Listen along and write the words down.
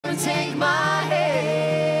and take my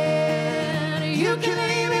hand. You can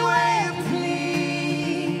lead me where you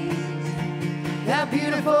please. That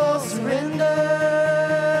beautiful surrender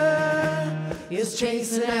is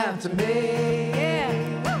chasing after me. Yeah.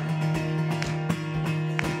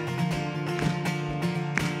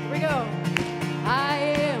 Here we go. I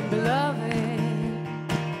am beloved,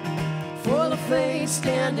 Full of faith,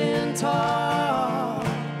 standing tall,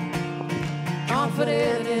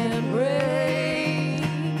 confident and brave,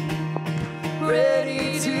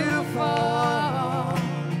 ready to fall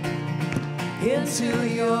into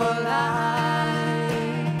your light.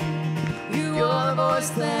 You're the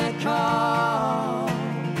voice that calls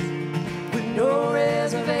with no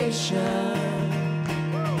reservation.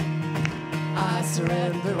 I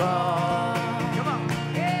surrender all. Come on.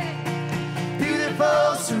 Yeah.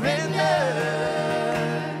 Beautiful surrender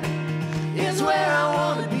is where I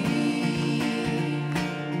want to be.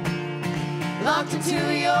 Locked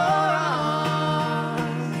into your arms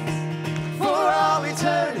for all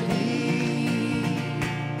eternity.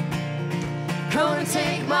 Come and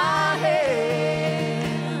take my hand.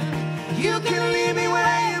 You can lead me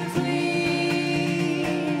where you please.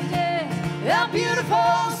 Yeah. That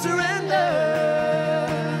beautiful surrender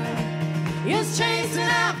is chasing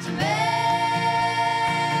after me.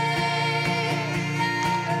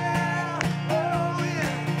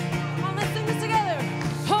 come on, let's sing this together.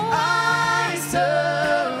 I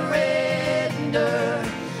surrender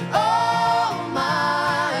all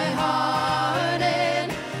my heart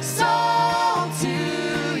and soul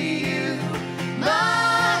to you,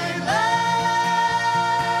 my love.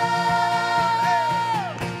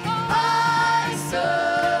 I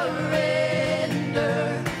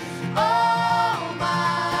surrender all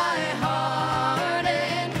my heart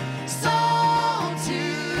and soul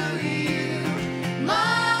to you,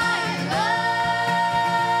 my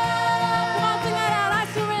love. Come on, sing that out. I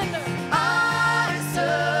surrender. I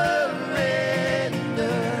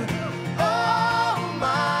surrender all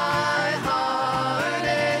my heart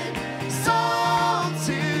and soul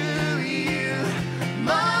to you,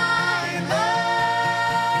 my love.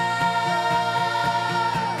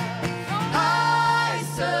 I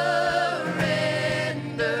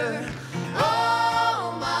surrender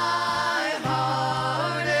all my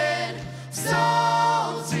heart and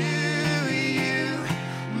soul to you,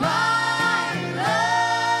 my love.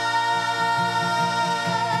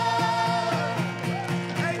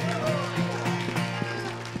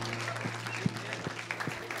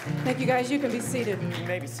 Thank you, guys. You can be seated. You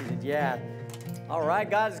may be seated. Yeah. All right,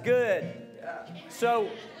 God is good. So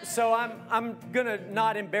I'm gonna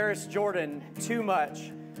not embarrass Jordan too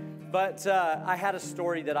much, but I had a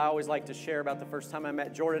story that I always like to share about the first time I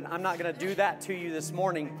met Jordan. I'm not gonna do that to you this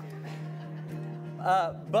morning,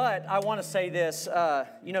 but I want to say this.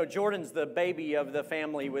 You know, Jordan's the baby of the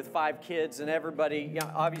family with 5 kids, and everybody. You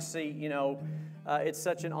know, obviously, you know, it's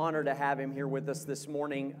such an honor to have him here with us this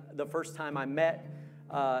morning. The first time I met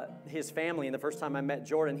his family, and the first time I met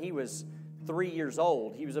Jordan, he was 3 years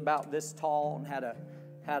old. He was about this tall and had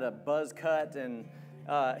a buzz cut, and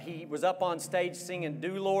he was up on stage singing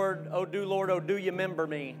 "Do Lord, oh do you remember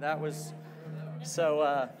me?" That was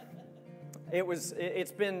so.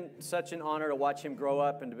 It's been such an honor to watch him grow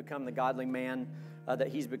up and to become the godly man that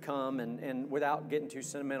he's become. And without getting too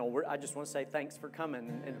sentimental, I just want to say thanks for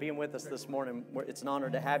coming and being with us this morning. It's an honor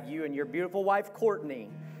to have you and your beautiful wife, Courtney.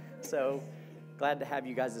 So glad to have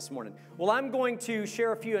you guys this morning. Well, I'm going to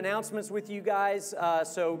share a few announcements with you guys,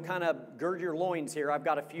 so kind of gird your loins here. I've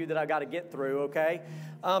got a few that I've got to get through, okay?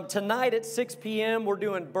 Tonight at 6 p.m., we're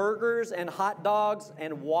doing burgers and hot dogs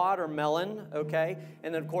and watermelon, okay?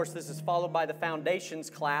 And then, of course, this is followed by the Foundations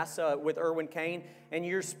class with Erwin Kane, and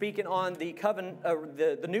you're speaking on the covenant,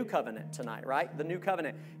 the new covenant tonight, right? The new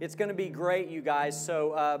covenant. It's going to be great, you guys,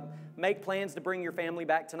 so make plans to bring your family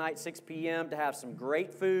back tonight, 6 p.m., to have some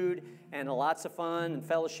great food and lots of fun and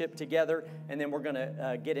fellowship together. And then we're going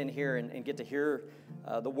to get in here and get to hear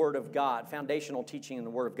the Word of God, foundational teaching in the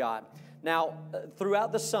Word of God. Now,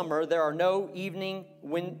 throughout the summer, there are no evening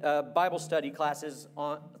Bible study classes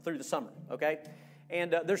through the summer, okay?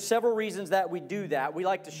 And there's several reasons that we do that. We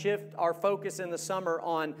like to shift our focus in the summer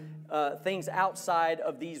on things outside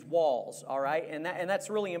of these walls, all right? And that's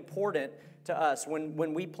really important to us.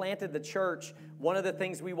 When we planted the church, one of the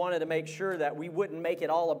things we wanted to make sure that we wouldn't make it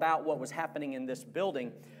all about what was happening in this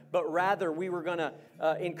building, but rather we were going to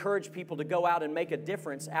encourage people to go out and make a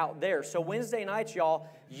difference out there. So Wednesday nights, y'all,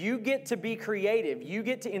 you get to be creative. You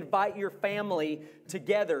get to invite your family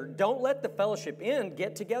together. Don't let the fellowship end.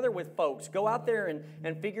 Get together with folks. Go out there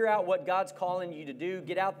and figure out what God's calling you to do.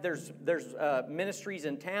 Get out. There's ministries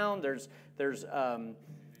in town. There's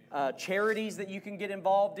charities that you can get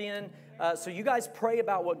involved in. So you guys pray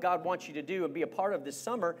about what God wants you to do and be a part of this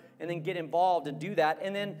summer, and then get involved and do that.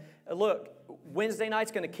 And then, look, Wednesday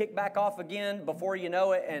night's going to kick back off again before you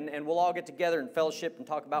know it, and we'll all get together and fellowship and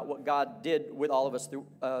talk about what God did with all of us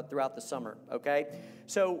throughout the summer, okay?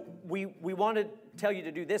 So we want to tell you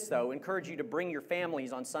to do this, though, encourage you to bring your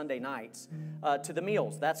families on Sunday nights to the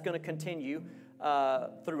meals. That's going to continue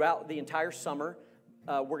throughout the entire summer.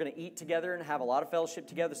 We're going to eat together and have a lot of fellowship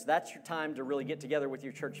together, so that's your time to really get together with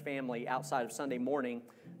your church family outside of Sunday morning,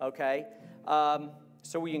 okay?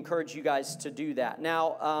 So we encourage you guys to do that.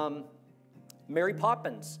 Now, Mary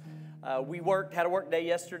Poppins. We had a work day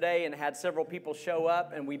yesterday and had several people show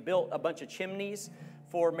up, and we built a bunch of chimneys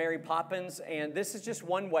for Mary Poppins, and this is just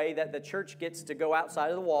one way that the church gets to go outside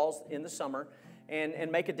of the walls in the summer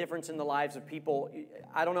and make a difference in the lives of people.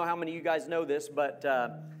 I don't know how many of you guys know this, but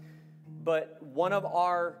one of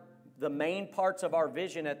the main parts of our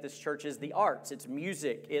vision at this church is the arts. It's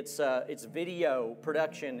music, it's video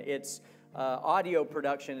production, it's audio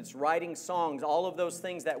production, it's writing songs, all of those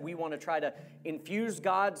things that we want to try to infuse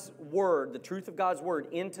God's Word, the truth of God's Word,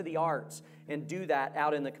 into the arts and do that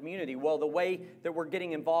out in the community. Well, the way that we're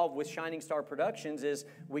getting involved with Shining Star Productions is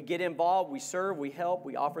we get involved, we serve, we help,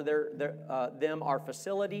 we offer them our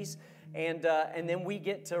facilities, and then we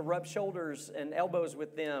get to rub shoulders and elbows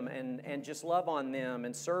with them and just love on them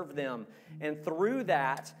and serve them. And through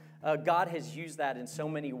that, God has used that in so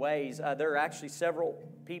many ways. There are actually several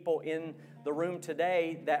people in the room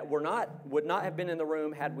today that would not have been in the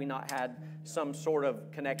room had we not had some sort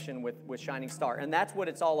of connection with Shining Star. And that's what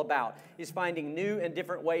it's all about, is finding new and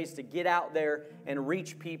different ways to get out there and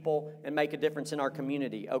reach people and make a difference in our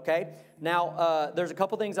community, okay? Now, there's a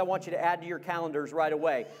couple things I want you to add to your calendars right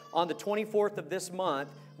away. On the 24th of this month,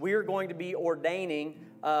 we are going to be ordaining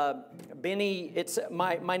Benny,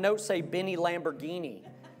 my notes say Benny Lamborghini.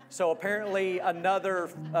 So apparently another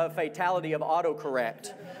fatality of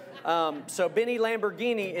autocorrect. So Benny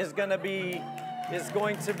Lamborghini is going to be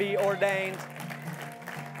ordained,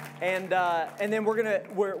 and then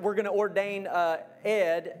we're gonna ordain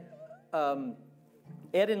Ed.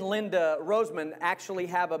 Ed and Linda Roseman actually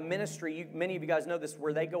have a ministry. Many of you guys know this,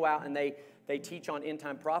 where they go out and they teach on end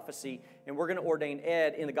time prophecy, and we're going to ordain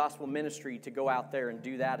Ed in the gospel ministry to go out there and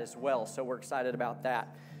do that as well. So we're excited about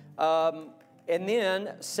that. And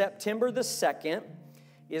then September the 2nd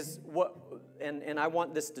is what, and I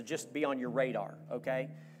want this to just be on your radar, okay?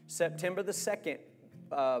 September the 2nd,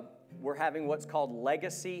 we're having what's called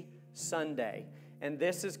Legacy Sunday. And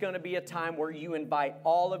this is going to be a time where you invite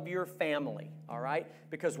all of your family, all right?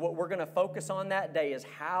 Because what we're going to focus on that day is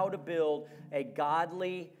how to build a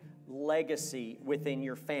godly legacy within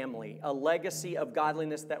your family, a legacy of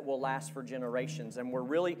godliness that will last for generations. And we're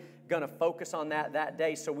really going to focus on that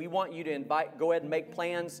day. So we want you to go ahead and make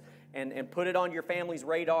plans and put it on your family's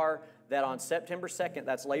radar that on September 2nd,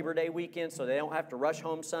 that's Labor Day weekend, so they don't have to rush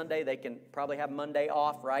home Sunday. They can probably have Monday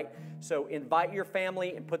off, right? So invite your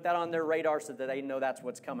family and put that on their radar so that they know that's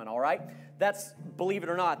what's coming, all right? That's, believe it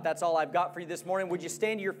or not, that's all I've got for you this morning. Would you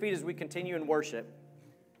stand to your feet as we continue in worship?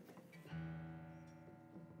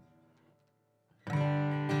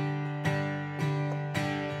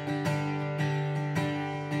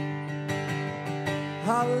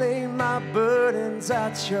 I lay my burdens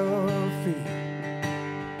at your feet.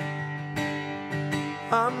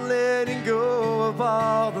 I'm letting go of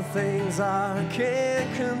all the things I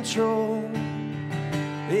can't control.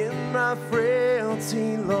 In my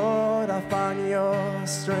frailty, Lord, I find your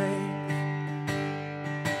strength.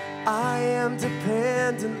 I am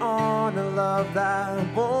dependent on a love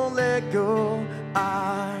that won't let go.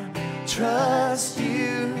 I trust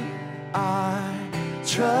you. I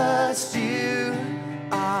trust you.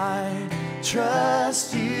 I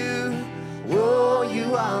trust you. Oh,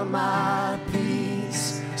 you are my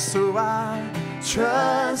peace. So I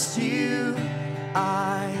trust you.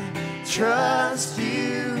 I trust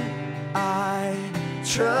you. I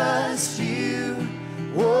trust you.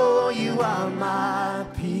 Oh, you are my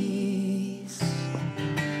peace.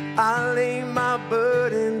 I lay my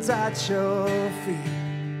burdens at your feet.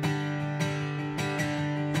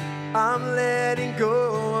 I'm letting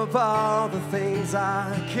go of all the things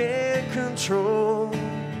I can't control.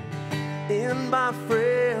 In my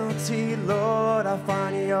frailty, Lord, I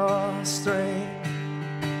find your strength.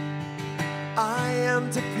 I am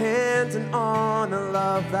dependent on a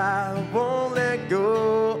love that won't let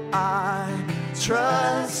go. I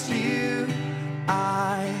trust you.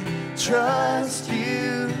 I trust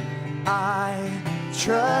you. I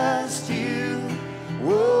trust you.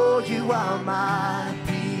 Oh, you are my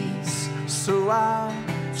peace. So I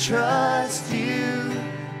trust you.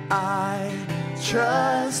 I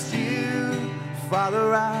trust you.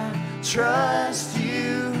 Father, I trust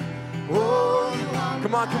you. Oh,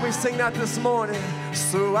 come on, can we sing that this morning?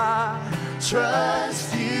 So I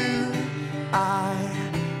trust you. I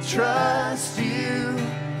trust you.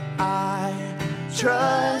 I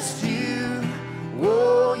trust you.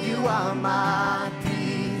 Oh, you are my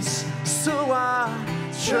peace. So I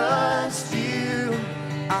trust you.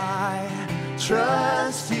 I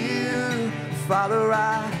trust you. Father,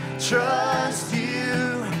 I trust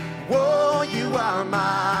you. Oh, you are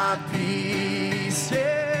my peace.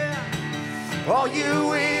 Yeah. Are you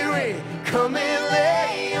weary? Come and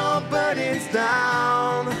lay your burdens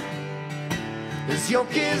down. His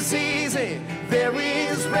yoke is easy. There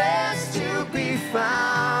is rest to be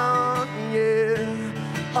found. Yeah.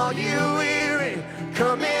 Are you weary?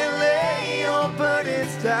 Come and lay your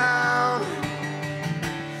burdens down.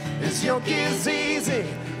 His yoke is easy.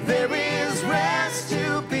 There is rest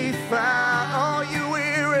to be found. Are you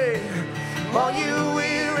weary? Are you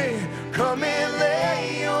weary? Come and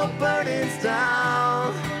lay your burdens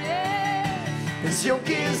down. His yoke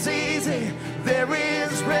is easy. There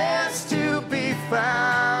is rest to be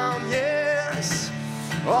found. Yes.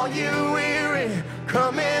 Are you weary?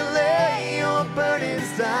 Come and lay your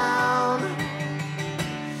burdens down.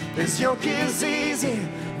 His yoke is easy.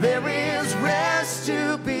 There is rest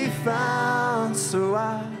to be found. So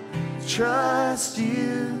I trust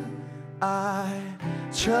you. I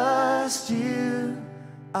trust you.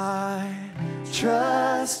 I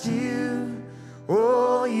trust you.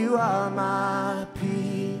 Oh, you are my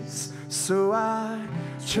peace. So I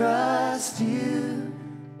trust you.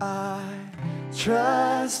 I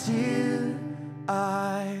trust you.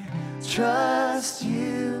 I trust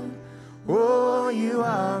you. Oh, you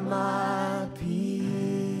are my peace.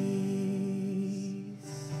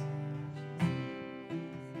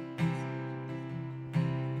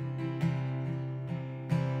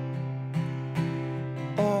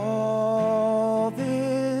 All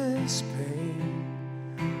this pain,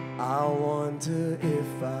 I wonder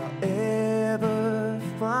if I'll ever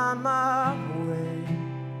find my way.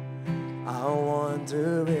 I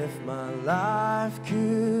wonder if my life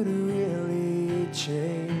could really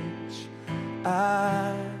change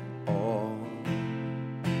at all.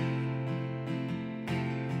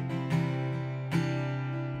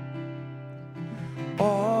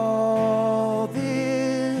 All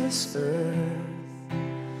this earth,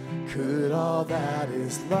 could all that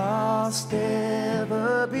is lost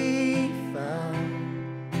ever be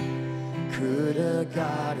found? Could a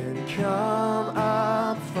garden come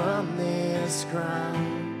up from this ground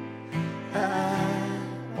at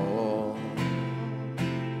all?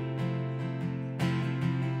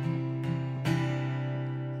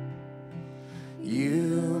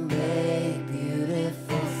 You make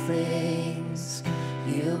beautiful things.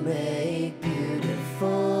 You make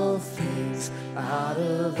beautiful things out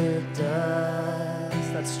of the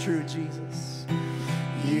dust. That's true, Jesus.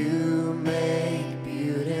 You make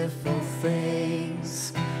beautiful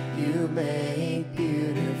things. You make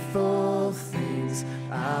beautiful things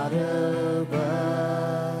out of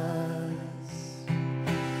us.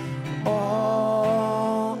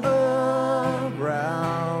 All around,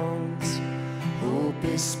 hope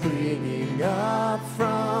is springing up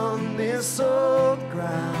from this old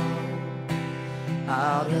ground.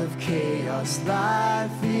 Out of chaos,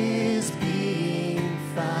 life is being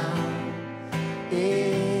found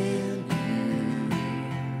in you.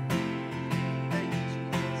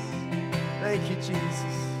 Thank you,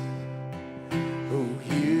 Jesus. Oh,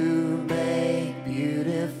 you make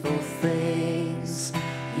beautiful things.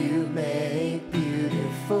 You make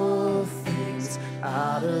beautiful things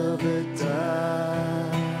out of the dust.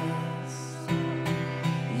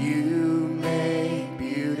 You make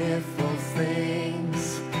beautiful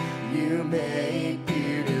things. You make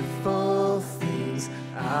beautiful things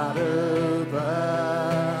out of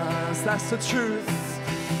us. That's the truth.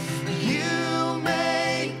 You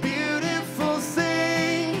make beautiful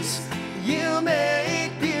things. You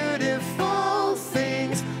make beautiful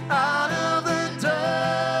things out of the dust.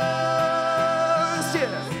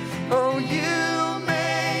 Yeah. Oh, you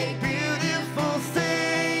make beautiful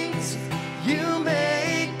things. You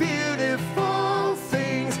make beautiful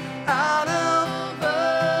things out of us.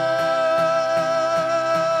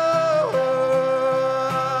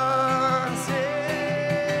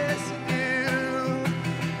 Yes, you.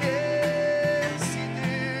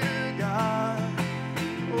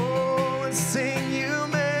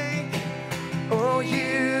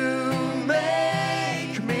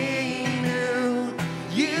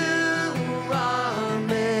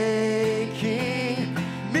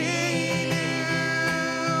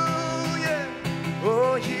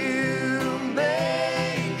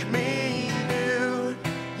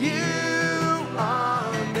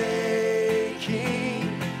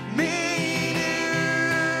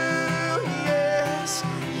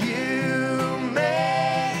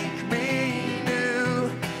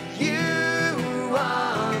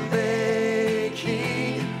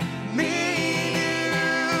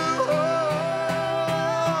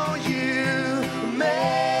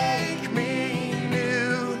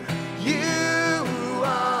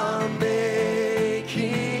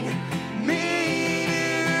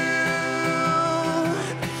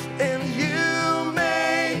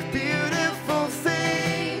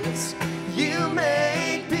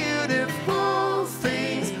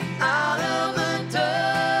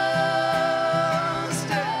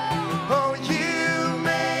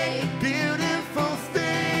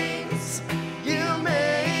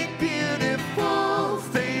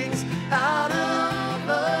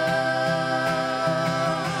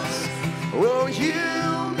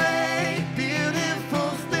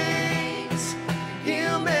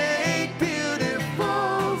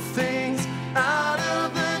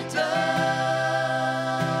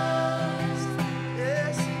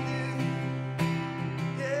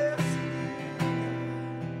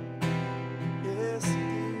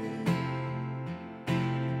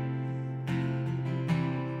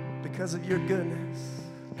 because of your goodness.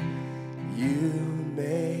 You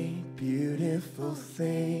make beautiful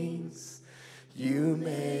things. You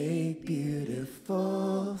make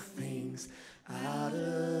beautiful things out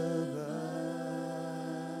of us.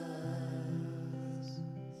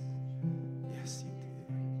 Yes, you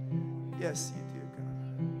do. Yes, you do, God.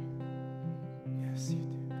 Yes, you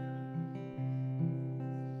do, God.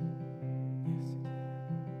 Yes, you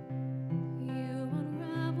do. You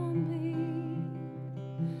unravel me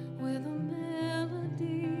with a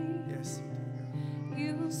melody. Yes, you do, God.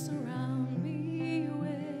 You surround me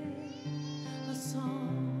with a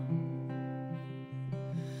song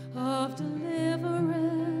of deliverance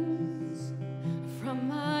from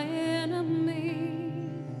my enemies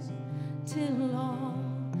till all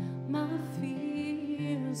my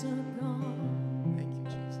fears are gone. Thank you,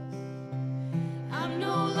 Jesus. I'm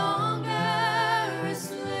no longer a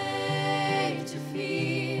slave to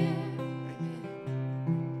fear.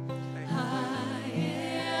 I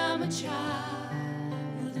am a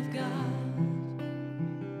child of God.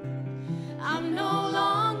 I'm no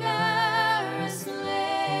longer a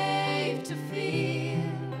slave to fear.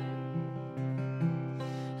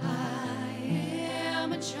 I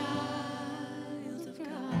am a child of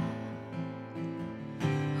God.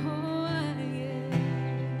 Oh, I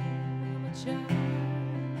am a child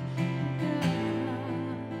of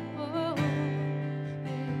God. Oh,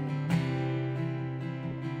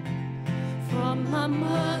 from my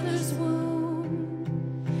mother's womb,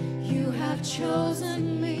 you have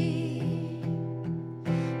chosen me.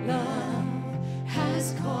 Love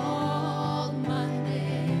has called my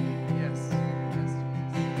name. Yes.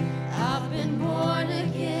 I've been born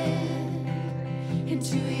again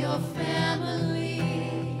into your family.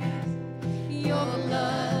 Your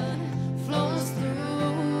blood flows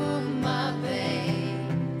through my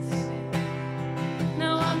veins.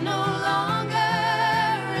 Now I'm no longer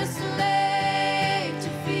a slave to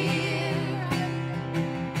fear.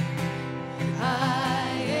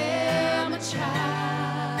 I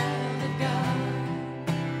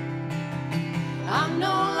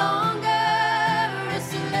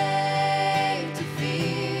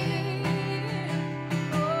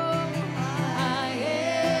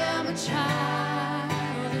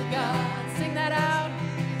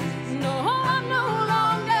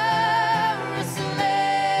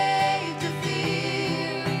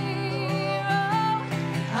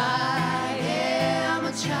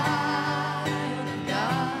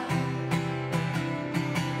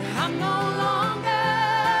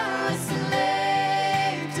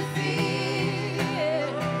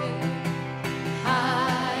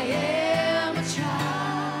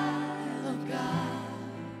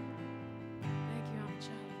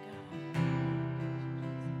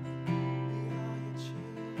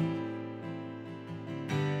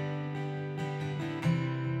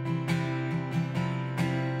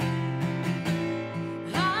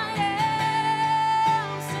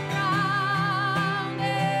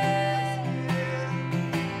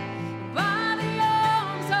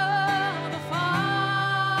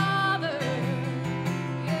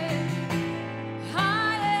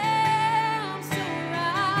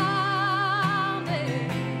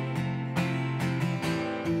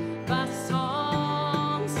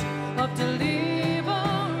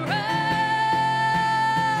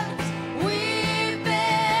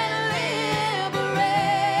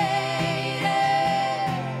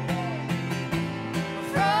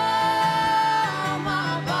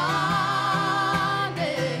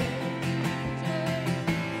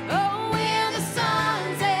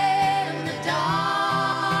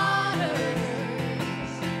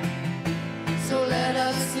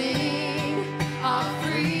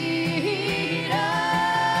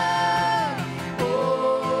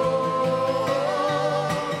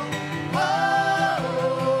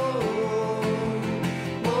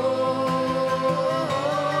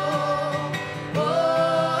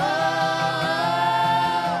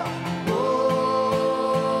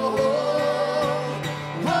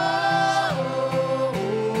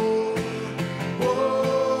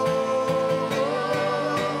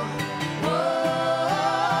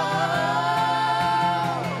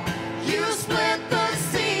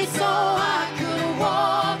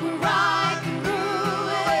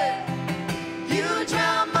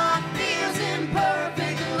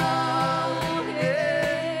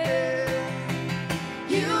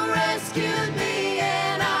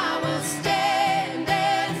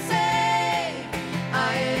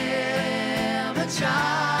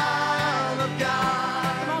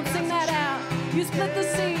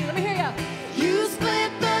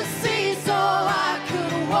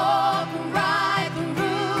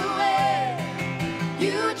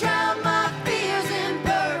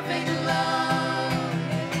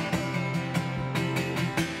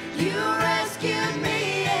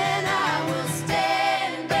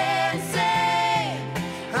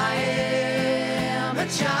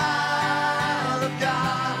child of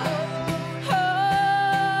God.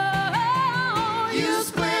 Oh, you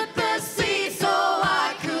split the sea so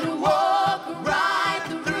I could walk right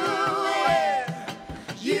through it.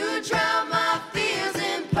 You drowned my fears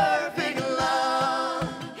in perfect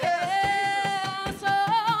love. Yeah, so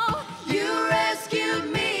you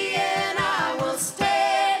rescued me, and I will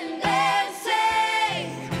stand and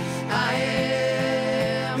say, I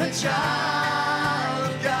am a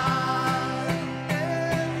child of God.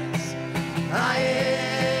 Yes, I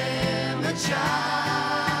am a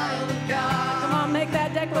child of God. Come on, make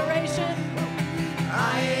that declaration.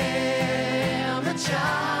 I am a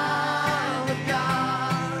child of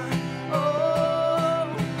God.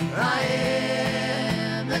 Oh, I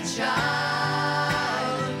am a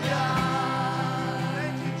child of God.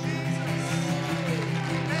 Thank you, Jesus.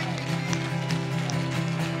 Thank you.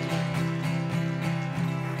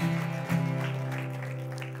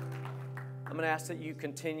 I'm going to ask that you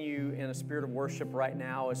continue in a spirit of worship right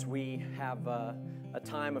now as we have a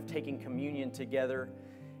time of taking communion together.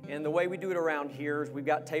 And the way we do it around here is we've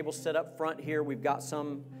got tables set up front here. We've got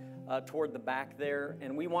some toward the back there.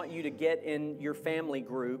 And we want you to get in your family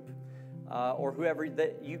group or whoever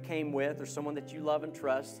that you came with or someone that you love and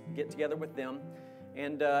trust, get together with them.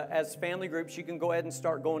 And as family groups, you can go ahead and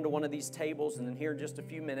start going to one of these tables. And then here in just a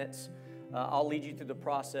few minutes, I'll lead you through the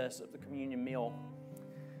process of the communion meal.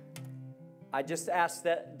 I just ask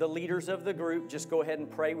that the leaders of the group just go ahead and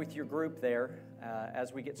pray with your group there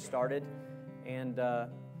as we get started. And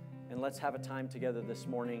let's have a time together this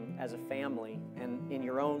morning as a family and in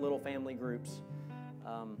your own little family groups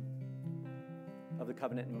of the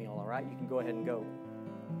covenant and meal, all right? You can go ahead and go.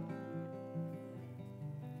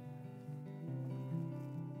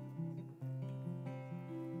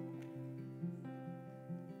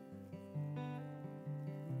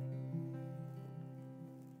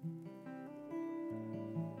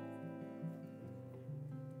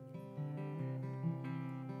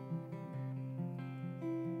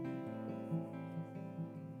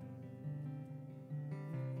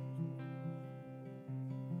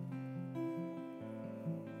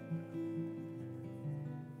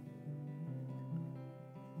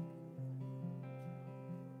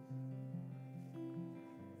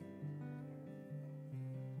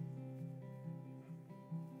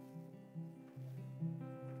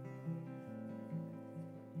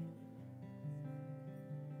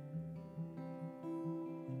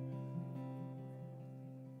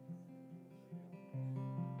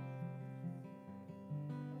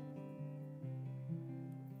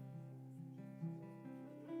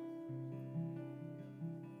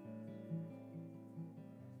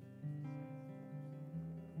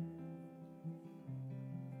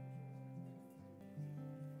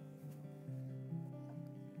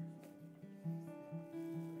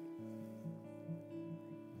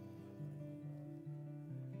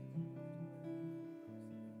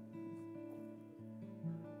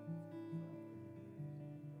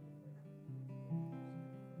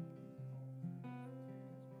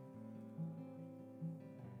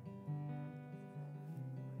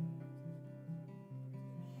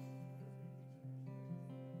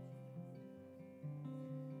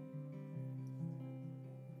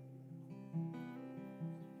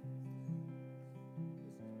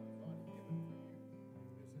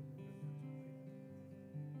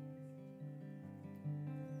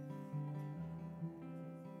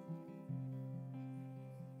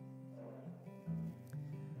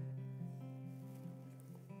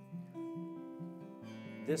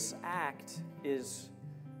 This act is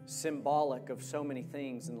symbolic of so many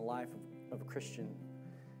things in the life of a Christian.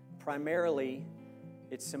 Primarily,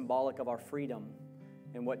 it's symbolic of our freedom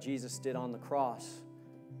and what Jesus did on the cross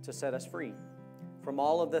to set us free from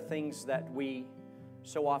all of the things that we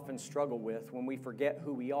so often struggle with. When we forget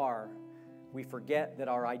who we are, we forget that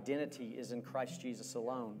our identity is in Christ Jesus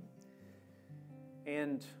alone.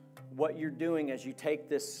 And what you're doing as you take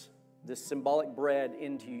this symbolic bread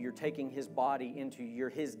into you, you're taking His body into you,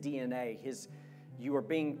 His DNA, you are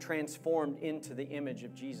being transformed into the image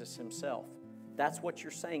of Jesus Himself. That's what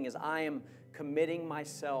you're saying is, I am committing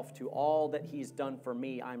myself to all that He's done for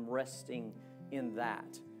me. I'm resting in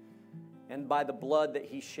that. And by the blood that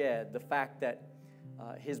He shed, the fact that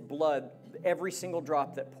His blood, every single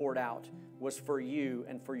drop that poured out was for you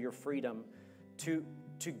and for your freedom, to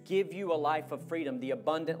give you a life of freedom, the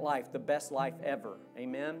abundant life, the best life ever.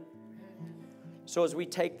 Amen? So as we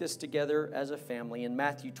take this together as a family, in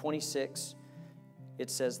Matthew 26, it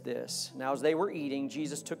says this: Now as they were eating,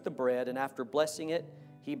 Jesus took the bread, and after blessing it,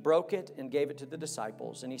 He broke it and gave it to the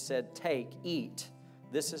disciples. And He said, "Take, eat,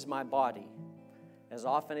 this is my body. As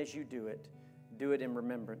often as you do it in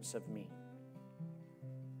remembrance of me."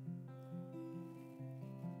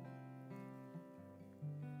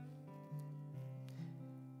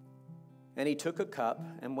 And he took a cup,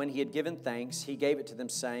 and when he had given thanks, he gave it to them,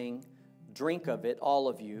 saying, "Drink of it, all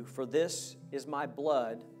of you, for this is my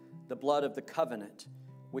blood, the blood of the covenant,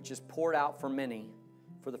 which is poured out for many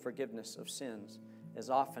for the forgiveness of sins. As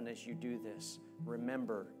often as you do this,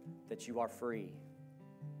 remember that you are free."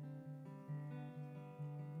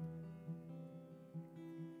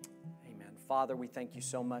 Amen. Father, we thank you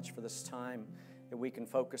so much for this time that we can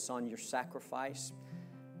focus on your sacrifice.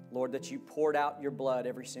 Lord, that you poured out your blood,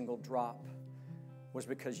 every single drop was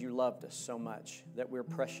because you loved us so much, that we're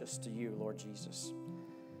precious to you, Lord Jesus.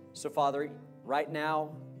 So, Father, right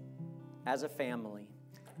now, as a family,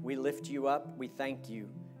 we lift you up, we thank you,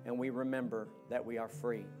 and we remember that we are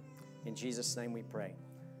free. In Jesus' name we pray.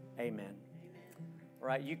 Amen. All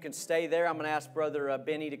right, you can stay there. I'm going to ask Brother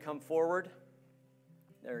Benny to come forward.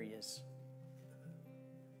 There he is.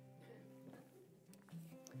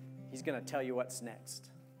 He's going to tell you what's next.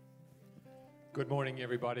 Good morning,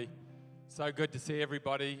 everybody. So good to see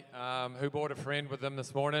everybody. Who brought a friend with them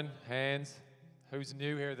this morning? Hands. Who's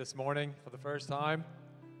new here this morning for the first time?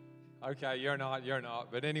 Okay, you're not.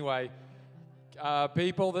 But anyway,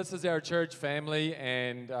 people, this is our church family,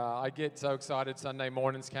 and I get so excited Sunday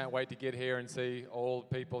mornings. Can't wait to get here and see all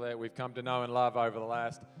the people that we've come to know and love over the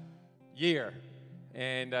last year.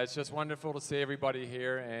 And it's just wonderful to see everybody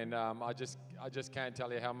here, and I just can't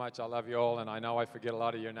tell you how much I love you all, and I know I forget a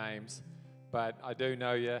lot of your names, but I do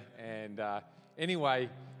know you. And anyway,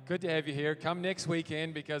 good to have you here. Come next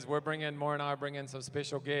weekend, because Maura and I are bringing some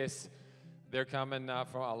special guests. They're coming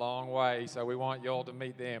from a long way, so we want you all to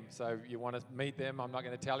meet them. So if you want to meet them, I'm not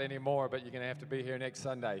going to tell any more, but you're going to have to be here next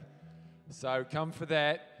Sunday. So come for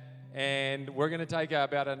that. And we're going to take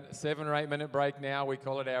about a 7 or 8 minute break now. We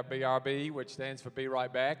call it our BRB, which stands for Be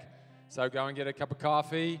Right Back. So go and get a cup of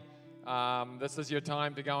coffee. This is your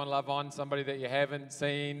time to go and love on somebody that you haven't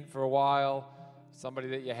seen for a while, somebody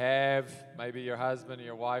that you have, maybe your husband or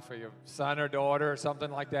your wife or your son or daughter or something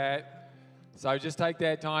like that. So just take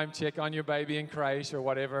that time, check on your baby in creche or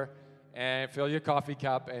whatever, and fill your coffee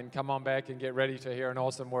cup and come on back and get ready to hear an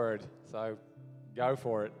awesome word. So go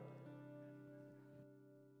for it.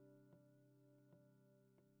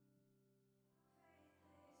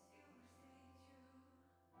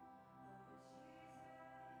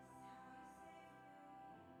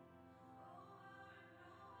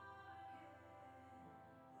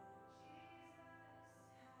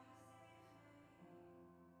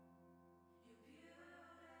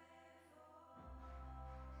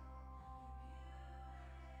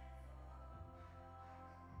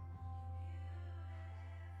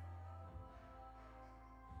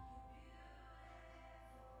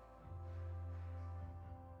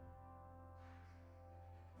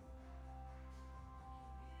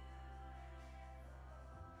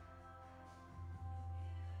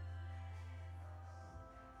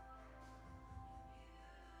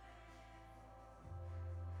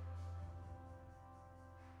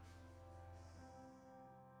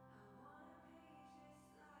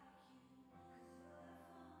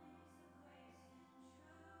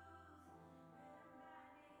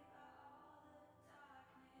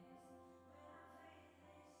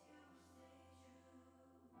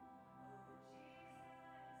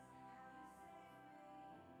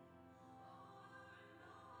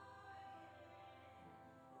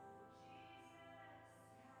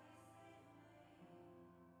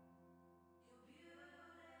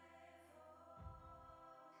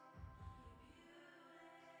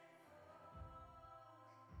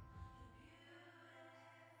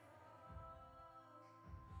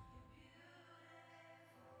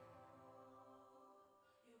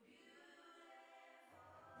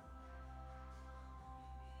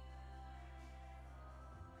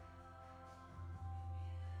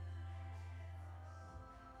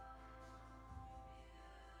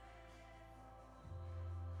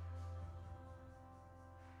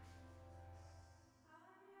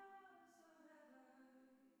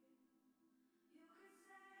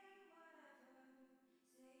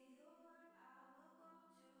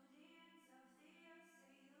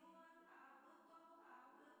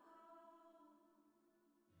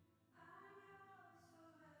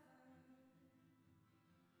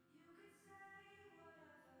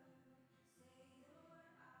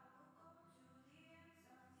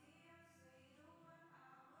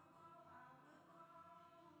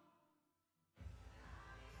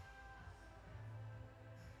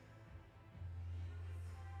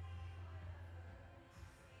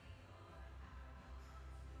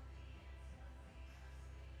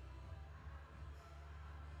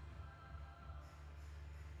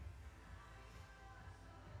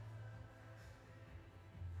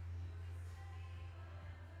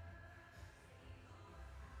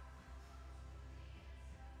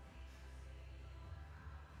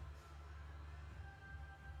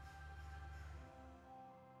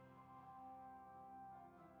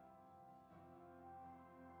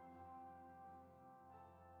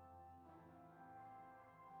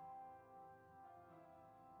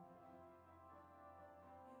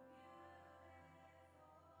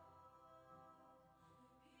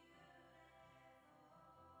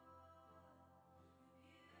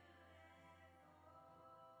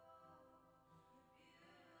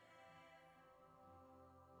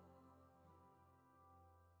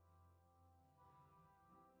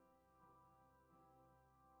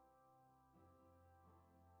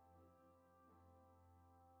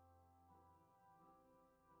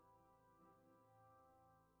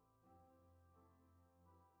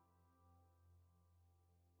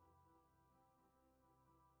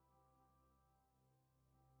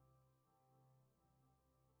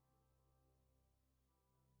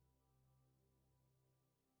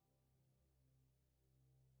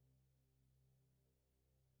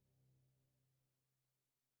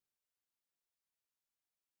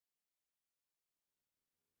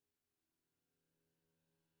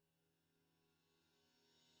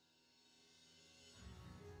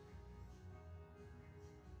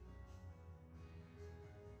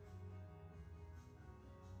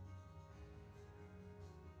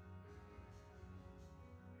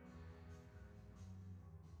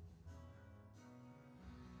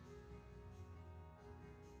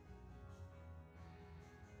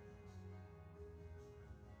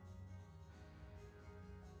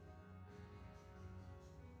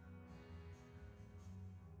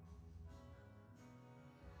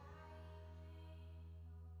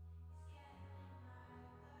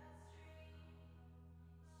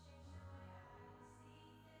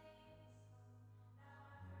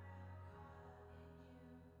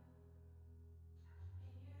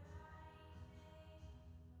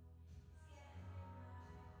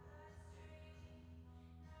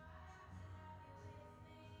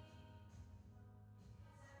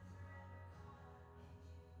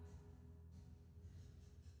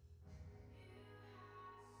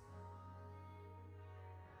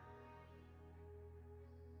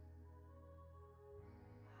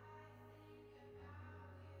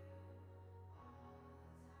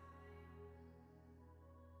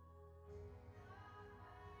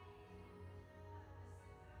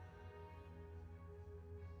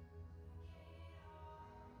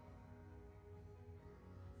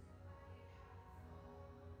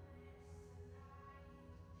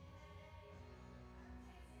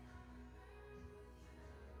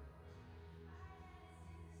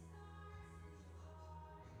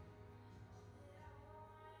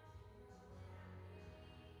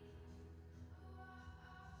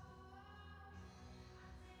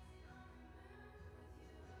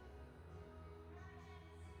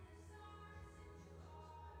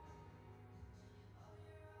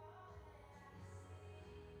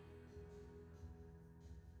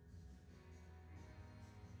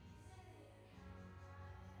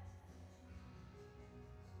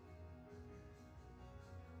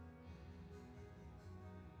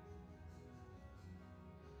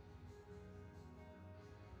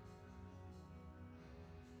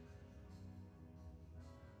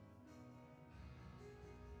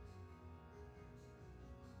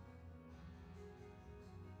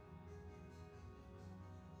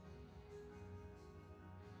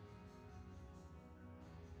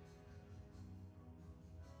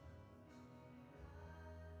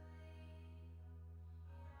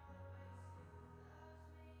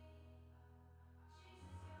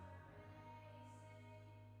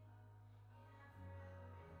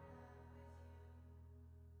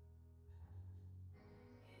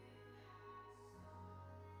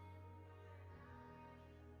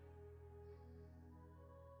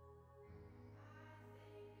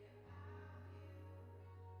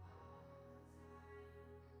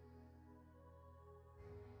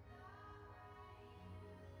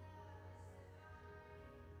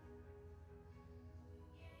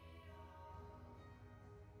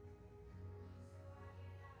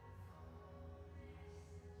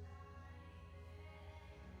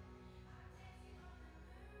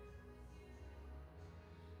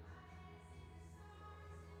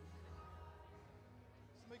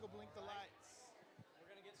 go blink the lights. We're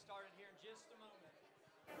going to get started here in just a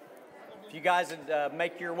moment. If you guys would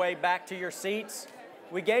make your way back to your seats,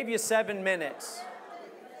 we gave you 7 minutes.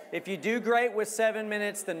 If you do great with 7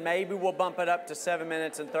 minutes, then maybe we'll bump it up to 7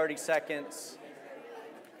 minutes and 30 seconds.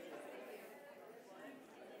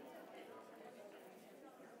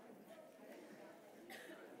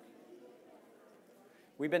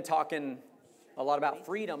 We've been talking a lot about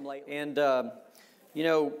freedom lately. And, you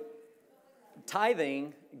know,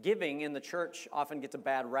 tithing, giving in the church often gets a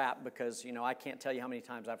bad rap because, you know, I can't tell you how many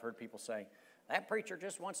times I've heard people say, that preacher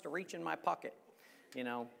just wants to reach in my pocket, you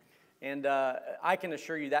know. And I can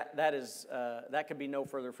assure you that could be no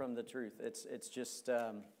further from the truth. It's just,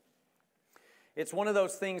 it's one of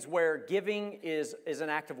those things where giving is an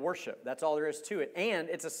act of worship. That's all there is to it. And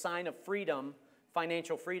it's a sign of freedom,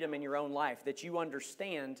 financial freedom in your own life, that you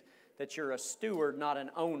understand that you're a steward, not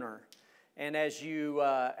an owner. And as you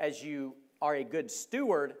are a good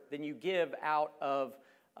steward, then you give out of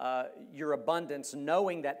your abundance,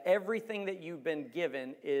 knowing that everything that you've been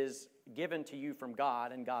given is given to you from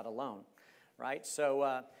God and God alone, right?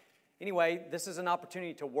 So anyway, this is an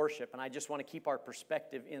opportunity to worship, and I just want to keep our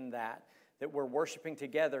perspective in that we're worshiping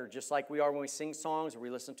together just like we are when we sing songs or we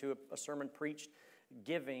listen to a sermon preached.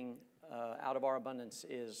 Giving out of our abundance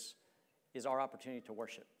is our opportunity to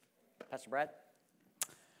worship. Pastor Brad?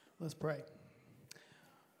 Let's pray.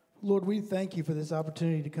 Lord, we thank you for this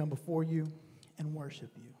opportunity to come before you and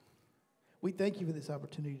worship you. We thank you for this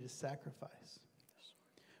opportunity to sacrifice.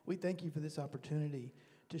 We thank you for this opportunity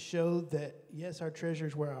to show that, yes, our treasure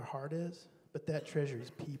is where our heart is, but that treasure is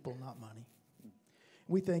people, not money.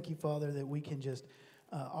 We thank you, Father, that we can just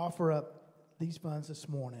offer up these funds this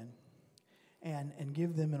morning and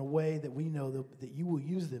give them in a way that we know that you will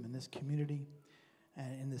use them in this community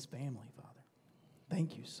and in this family, Father.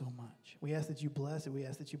 Thank you so much. We ask that you bless it. We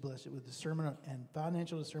ask that you bless it with discernment and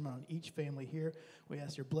financial discernment on each family here. We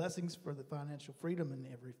ask your blessings for the financial freedom in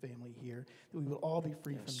every family here, that we will all be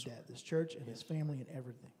free from debt, this church and this family and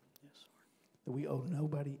everything. Yes, Lord. That we owe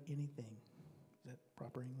nobody anything. Is that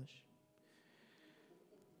proper English?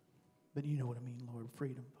 But you know what I mean, Lord.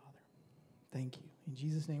 Freedom, Father. Thank you. In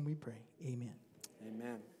Jesus' name we pray. Amen.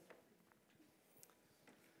 Amen.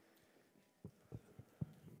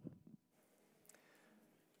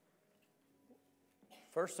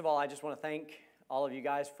 First of all, I just want to thank all of you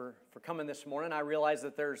guys for coming this morning. I realize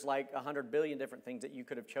that there's like 100 billion different things that you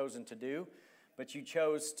could have chosen to do, but you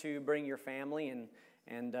chose to bring your family and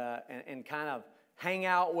kind of hang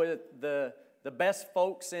out with the best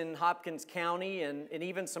folks in Hopkins County and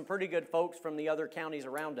even some pretty good folks from the other counties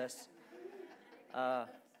around us.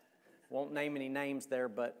 Won't name any names there,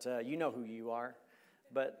 but you know who you are.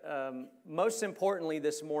 But most importantly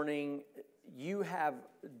this morning, you have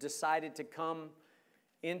decided to come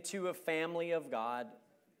into a family of God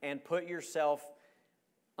and put yourself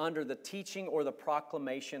under the teaching or the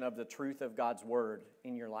proclamation of the truth of God's word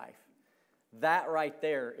in your life. That right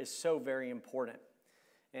there is so very important.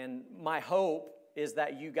 And my hope is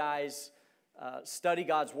that you guys study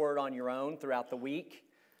God's word on your own throughout the week.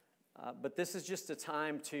 But this is just a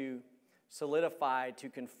time to solidify, to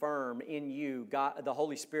confirm in you, God, the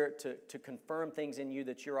Holy Spirit to confirm things in you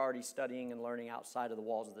that you're already studying and learning outside of the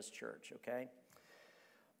walls of this church, okay?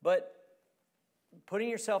 But putting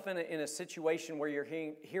yourself in a situation where you're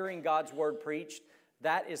hearing God's word preached,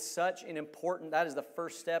 that is such an important, that is the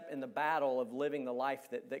first step in the battle of living the life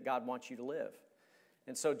that God wants you to live.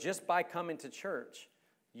 And so just by coming to church,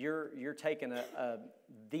 you're taking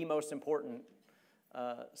the most important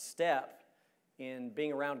step in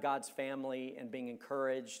being around God's family and being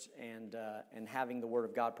encouraged and having the word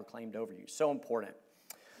of God proclaimed over you. So important.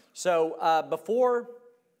 So before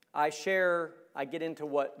I get into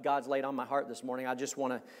what God's laid on my heart this morning, I just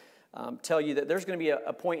want to tell you that there's going to be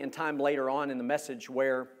a point in time later on in the message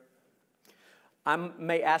where I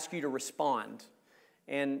may ask you to respond.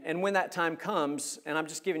 And when that time comes, and I'm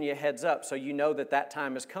just giving you a heads up so you know that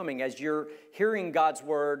time is coming, as you're hearing God's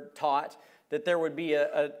word taught, that there would be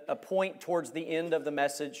a point towards the end of the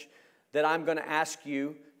message that I'm going to ask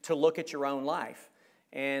you to look at your own life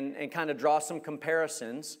and kind of draw some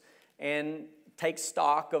comparisons and take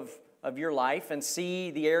stock of your life and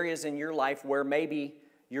see the areas in your life where maybe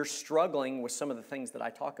you're struggling with some of the things that I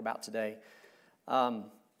talk about today.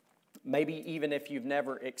 Maybe even if you've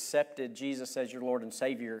never accepted Jesus as your Lord and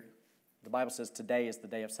Savior, the Bible says today is the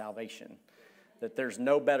day of salvation. That there's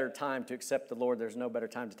no better time to accept the Lord, there's no better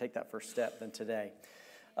time to take that first step than today.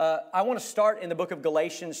 I want to start in the book of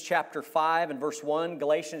Galatians chapter 5 and verse 1.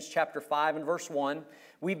 Galatians chapter 5 and verse 1.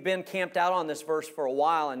 We've been camped out on this verse for a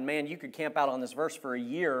while, and man, you could camp out on this verse for a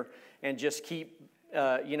year and just keep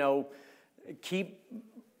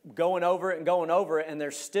going over it and going over it, and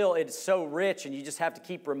it's so rich, and you just have to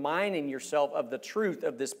keep reminding yourself of the truth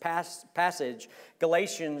of this passage.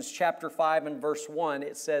 Galatians chapter 5 and verse 1,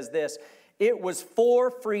 it says this, "It was for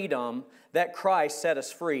freedom that Christ set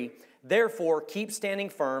us free. Therefore, keep standing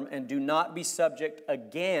firm and do not be subject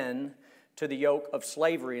again to the yoke of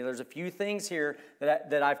slavery." And there's a few things here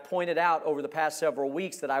that I've pointed out over the past several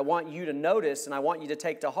weeks that I want you to notice and I want you to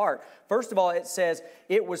take to heart. First of all, it says,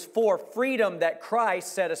 it was for freedom that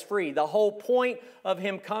Christ set us free. The whole point of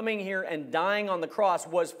Him coming here and dying on the cross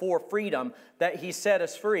was for freedom, that He set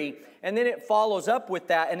us free. And then it follows up with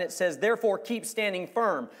that and it says, therefore keep standing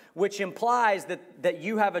firm, which implies that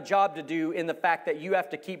you have a job to do in the fact that you have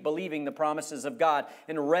to keep believing the promises of God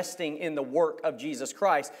and resting in the work of Jesus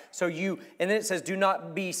Christ. And then it says, do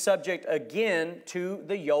not be subject again to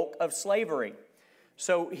the yoke of slavery.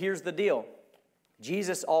 So here's the deal.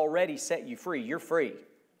 Jesus already set you free. You're free.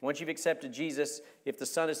 Once you've accepted Jesus, if the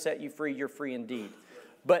Son has set you free, you're free indeed.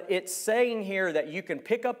 But it's saying here that you can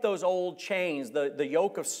pick up those old chains, the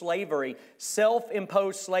yoke of slavery,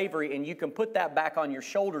 self-imposed slavery, and you can put that back on your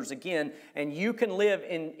shoulders again, and you can live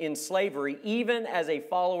in slavery even as a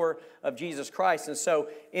follower of Jesus Christ. And so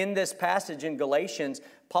in this passage in Galatians,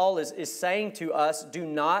 Paul is saying to us, do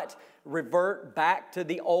not revert back to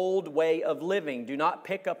the old way of living. Do not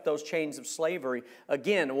pick up those chains of slavery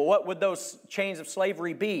again. Well, what would those chains of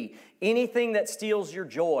slavery be? Anything that steals your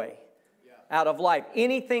joy out of life.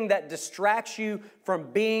 Anything that distracts you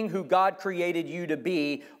from being who God created you to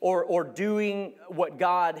be or doing what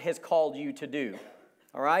God has called you to do.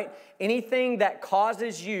 All right? Anything that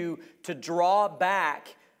causes you to draw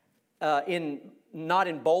back not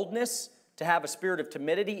in boldness, to have a spirit of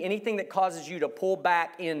timidity. Anything that causes you to pull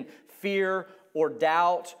back in fear or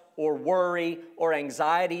doubt or worry or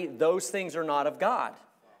anxiety, those things are not of God.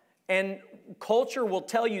 And culture will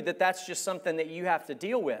tell you that that's just something that you have to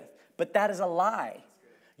deal with. But that is a lie.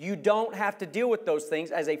 You don't have to deal with those things.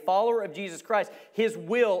 As a follower of Jesus Christ, His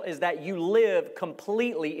will is that you live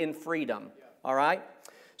completely in freedom. All right?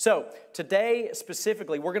 So today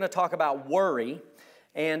specifically, we're going to talk about worry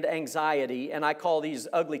and anxiety, and I call these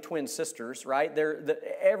ugly twin sisters, right?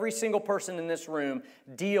 Every single person in this room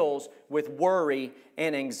deals with worry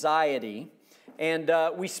and anxiety. And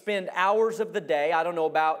we spend hours of the day, I don't know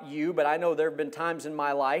about you, but I know there have been times in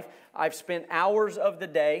my life, I've spent hours of the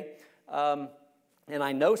day, and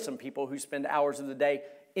I know some people who spend hours of the day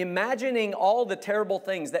imagining all the terrible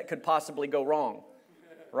things that could possibly go wrong,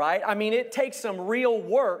 right? I mean, it takes some real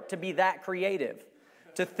work to be that creative,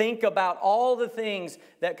 to think about all the things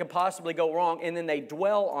that could possibly go wrong, and then they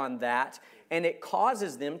dwell on that, and it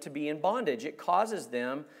causes them to be in bondage. It causes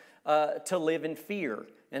them to live in fear,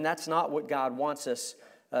 and that's not what God wants us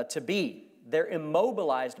to be. They're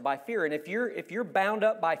immobilized by fear, and if you're bound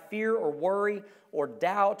up by fear or worry or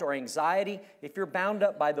doubt or anxiety, if you're bound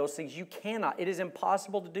up by those things, you cannot. It is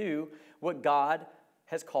impossible to do what God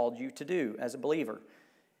has called you to do as a believer.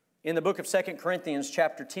 In the book of 2 Corinthians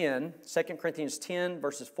chapter 10, 2 Corinthians 10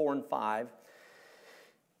 verses 4 and 5,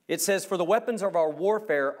 it says, "For the weapons of our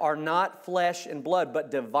warfare are not flesh and blood,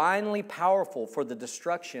 but divinely powerful for the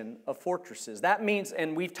destruction of fortresses." That means,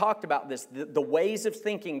 and we've talked about this, the ways of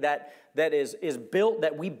thinking that is built,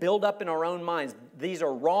 that we build up in our own minds. These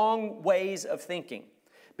are wrong ways of thinking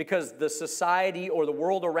because the society or the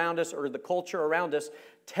world around us or the culture around us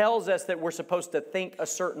tells us that we're supposed to think a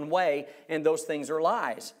certain way, and those things are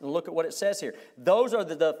lies. And look at what it says here. Those are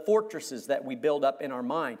the fortresses that we build up in our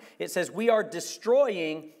mind. It says we are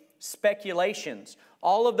destroying speculations.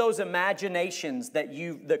 All of those imaginations that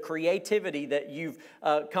the creativity that you've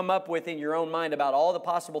come up with in your own mind about all the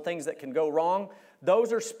possible things that can go wrong,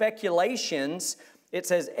 those are speculations. It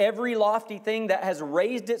says every lofty thing that has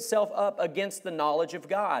raised itself up against the knowledge of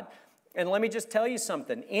God. And let me just tell you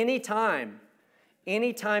something. Anytime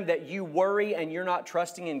that you worry and you're not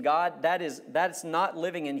trusting in God, that's not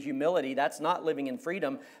living in humility. That's not living in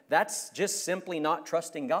freedom. That's just simply not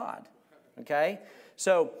trusting God. Okay?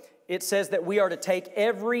 So it says that we are to take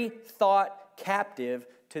every thought captive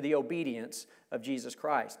to the obedience of Jesus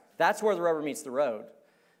Christ. That's where the rubber meets the road.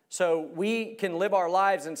 So we can live our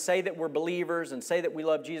lives and say that we're believers and say that we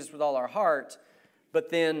love Jesus with all our heart, but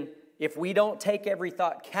then if we don't take every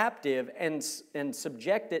thought captive and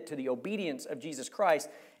subject it to the obedience of Jesus Christ,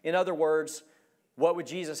 in other words, what would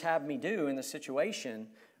Jesus have me do in this situation?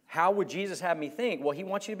 How would Jesus have me think? Well, He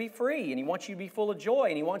wants you to be free, and He wants you to be full of joy,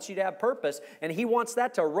 and He wants you to have purpose, and He wants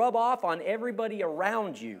that to rub off on everybody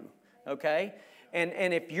around you, okay?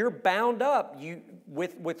 And if you're bound up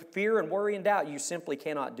with fear and worry and doubt, you simply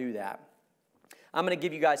cannot do that. I'm going to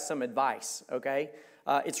give you guys some advice, okay?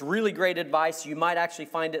 It's really great advice. You might actually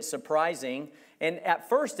find it surprising, And at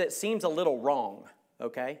first, it seems a little wrong,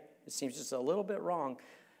 okay? It seems just a little bit wrong.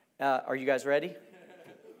 Are you guys ready?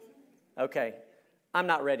 Okay. I'm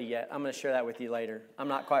not ready yet. I'm going to share that with you later. I'm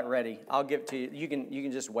not quite ready. I'll give it to you. You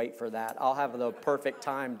can just wait for that. I'll have the perfect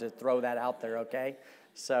time to throw that out there, okay?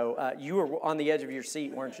 So you were on the edge of your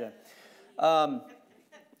seat, weren't you?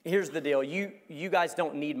 Here's the deal. You guys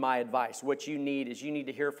don't need my advice. What you need is you need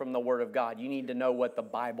to hear from the Word of God. You need to know what the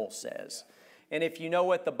Bible says. And if you know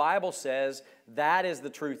what the Bible says, that is the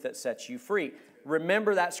truth that sets you free.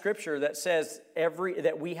 Remember that scripture that says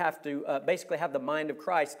that we have to basically have the mind of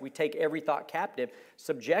Christ. We take every thought captive,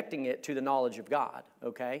 subjecting it to the knowledge of God,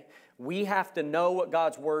 okay? We have to know what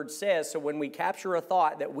God's Word says, so when we capture a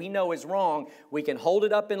thought that we know is wrong, we can hold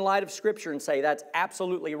it up in light of Scripture and say, that's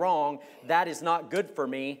absolutely wrong, that is not good for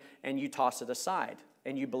me, and you toss it aside,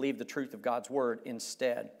 and you believe the truth of God's Word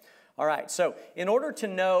instead. All right, so in order to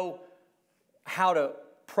know how to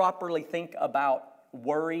properly think about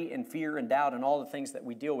worry and fear and doubt and all the things that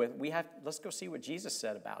we deal with, let's go see what Jesus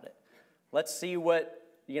said about it. Let's see what,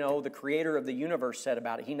 the creator of the universe said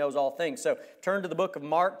about it. He knows all things. So turn to the book of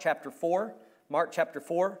Mark chapter 4,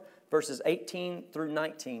 verses 18 through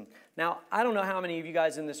 19. Now, I don't know how many of you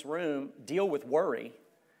guys in this room deal with worry,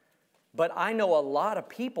 but I know a lot of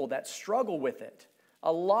people that struggle with it.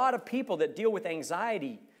 A lot of people that deal with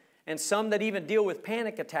anxiety, and some that even deal with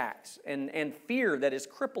panic attacks and fear that is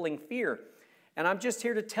crippling fear. And I'm just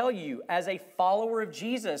here to tell you, as a follower of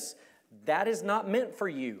Jesus, that is not meant for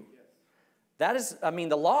you.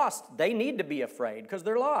 The lost, they need to be afraid because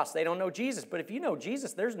they're lost. They don't know Jesus. But if you know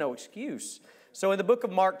Jesus, there's no excuse. So in the book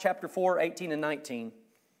of Mark, chapter 4, 18 and 19,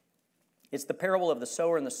 it's the parable of the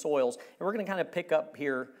sower and the soils. And we're going to kind of pick up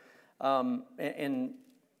here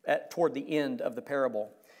toward the end of the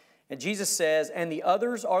parable. And Jesus says, "And the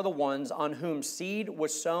others are the ones on whom seed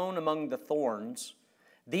was sown among the thorns.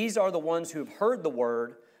 These are the ones who have heard the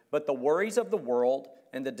word, but the worries of the world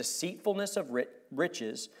and the deceitfulness of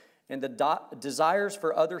riches and the desires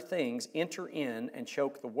for other things enter in and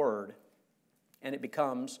choke the word, and it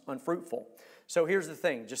becomes unfruitful." So here's the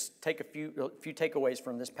thing. Just take a few takeaways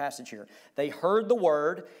from this passage here. They heard the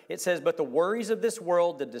word. It says, but the worries of this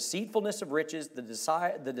world, the deceitfulness of riches,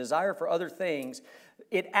 the desire for other things,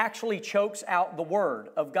 it actually chokes out the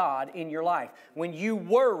word of God in your life. When you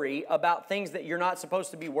worry about things that you're not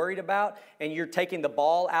supposed to be worried about, and you're taking the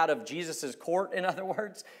ball out of Jesus' court, in other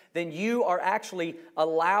words, then you are actually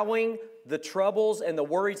allowing the troubles and the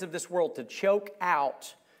worries of this world to choke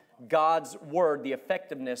out God's word, the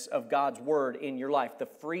effectiveness of God's word in your life, the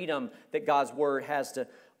freedom that God's word has to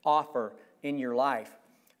offer in your life.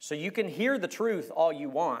 So you can hear the truth all you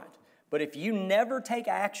want, but if you never take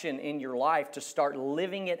action in your life to start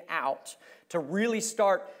living it out, to really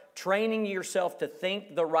start training yourself to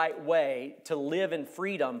think the right way, to live in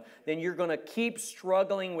freedom, then you're going to keep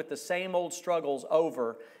struggling with the same old struggles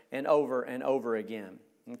over and over and over again.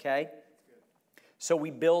 Okay? So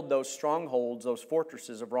we build those strongholds, those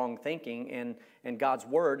fortresses of wrong thinking, and God's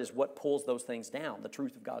word is what pulls those things down, the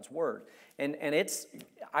truth of God's word. And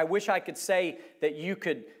I wish I could say that you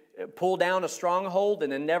could pull down a stronghold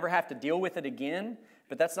and then never have to deal with it again,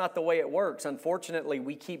 but that's not the way it works. Unfortunately,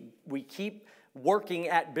 we keep working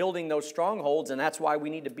at building those strongholds, and that's why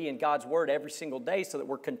we need to be in God's word every single day so that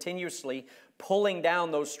we're continuously pulling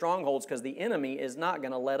down those strongholds, because the enemy is not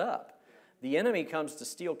going to let up. The enemy comes to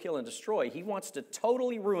steal, kill, and destroy. He wants to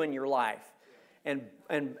totally ruin your life and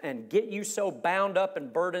get you so bound up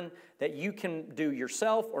and burdened that you can do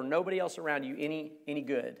yourself or nobody else around you any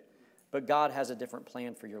good. But God has a different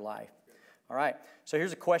plan for your life. All right, so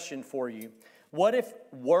here's a question for you. What if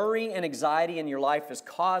worry and anxiety in your life is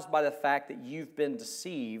caused by the fact that you've been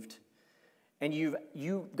deceived and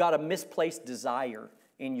you've got a misplaced desire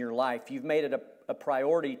in your life? You've made it a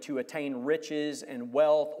priority to attain riches and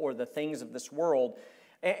wealth or the things of this world.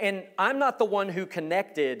 And I'm not the one who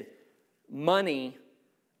connected money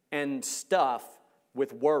and stuff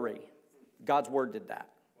with worry. God's word did that,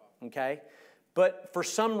 okay? But for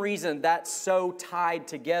some reason, that's so tied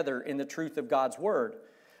together in the truth of God's word.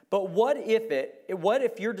 But what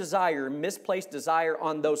if your desire, misplaced desire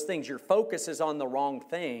on those things, your focus is on the wrong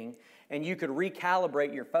thing, and you could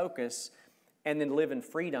recalibrate your focus and then live in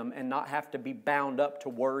freedom and not have to be bound up to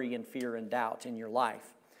worry and fear and doubt in your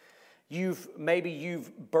life. Maybe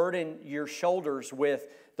you've burdened your shoulders with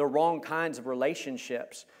the wrong kinds of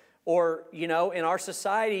relationships. Or, in our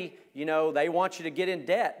society, they want you to get in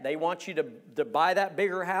debt. They want you to buy that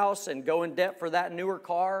bigger house and go in debt for that newer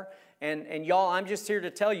car. And y'all, I'm just here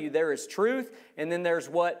to tell you there is truth, and then there's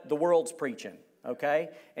what the world's preaching, okay?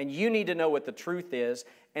 And you need to know what the truth is.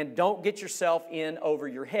 And don't get yourself in over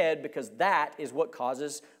your head, because that is what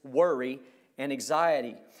causes worry and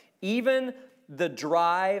anxiety. Even the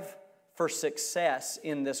drive for success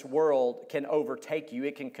in this world can overtake you.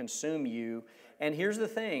 It can consume you. And here's the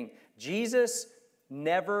thing. Jesus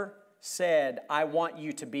never said, I want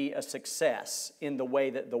you to be a success in the way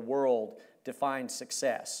that the world defines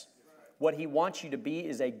success. What He wants you to be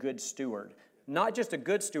is a good steward. Not just a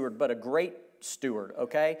good steward, but a great steward,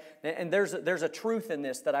 okay? And there's a truth in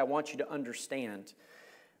this that I want you to understand.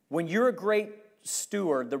 When you're a great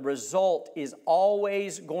steward, the result is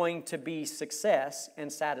always going to be success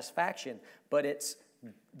and satisfaction, but it's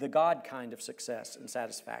the God kind of success and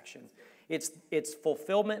satisfaction. It's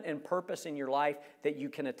fulfillment and purpose in your life that you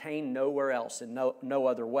can attain nowhere else in no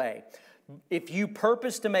other way. If you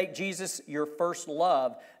purpose to make Jesus your first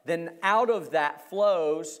love, then out of that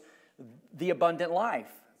flows the abundant life.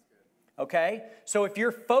 Okay? So if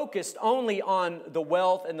you're focused only on the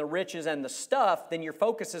wealth and the riches and the stuff, then your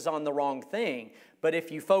focus is on the wrong thing. But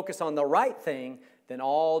if you focus on the right thing, then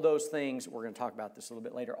all those things, we're going to talk about this a little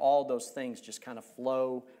bit later, all those things just kind of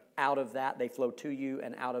flow out of that. They flow to you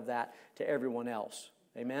and out of that to everyone else.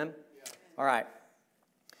 Amen? Yeah. All right.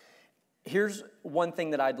 Here's one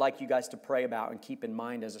thing that I'd like you guys to pray about and keep in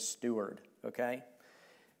mind as a steward, okay?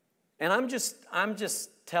 And I'm just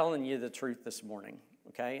telling you the truth this morning,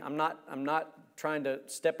 okay? I'm not trying to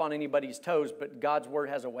step on anybody's toes, but God's Word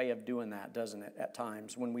has a way of doing that, doesn't it, at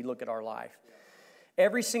times when we look at our life.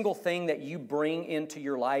 Every single thing that you bring into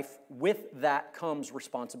your life, with that comes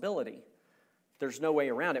responsibility. There's no way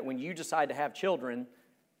around it. When you decide to have children,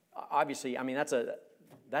 obviously, I mean,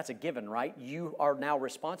 that's a given, right? You are now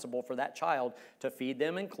responsible for that child to feed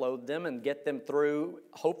them and clothe them and get them through.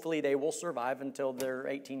 Hopefully they will survive until they're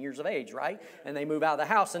 18 years of age, right? And they move out of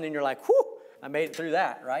the house and then you're like, whew, I made it through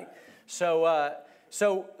that, right? So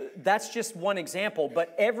that's just one example.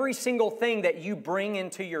 But every single thing that you bring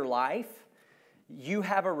into your life, you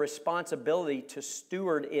have a responsibility to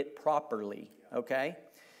steward it properly, okay?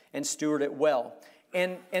 And steward it well.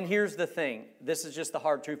 And here's the thing. This is just the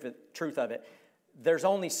hard truth of it. There's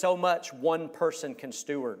only so much one person can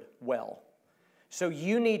steward well. So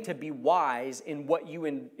you need to be wise in what you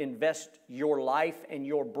invest your life and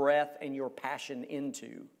your breath and your passion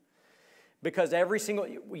into. Because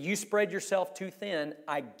you spread yourself too thin,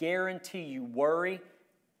 I guarantee you worry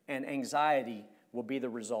and anxiety will be the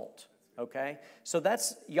result. Okay? So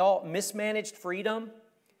that's, y'all, mismanaged freedom.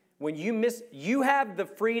 When you have the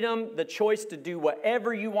freedom, the choice to do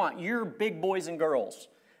whatever you want. You're big boys and girls.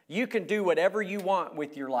 You can do whatever you want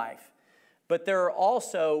with your life. But there are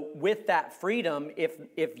also, with that freedom,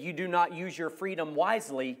 if you do not use your freedom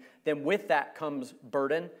wisely, then with that comes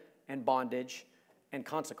burden and bondage and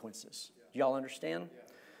consequences. Do y'all understand?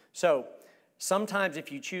 Yeah. So sometimes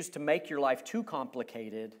if you choose to make your life too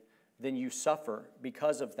complicated, then you suffer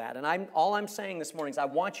because of that. And all I'm saying this morning is I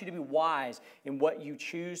want you to be wise in what you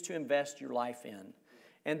choose to invest your life in.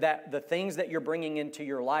 And that the things that you're bringing into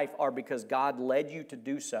your life are because God led you to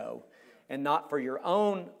do so. And not for your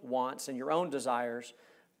own wants and your own desires,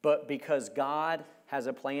 but because God has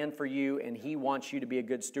a plan for you and He wants you to be a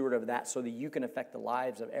good steward of that so that you can affect the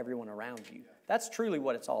lives of everyone around you. That's truly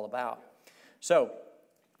what it's all about. So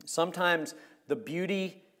sometimes the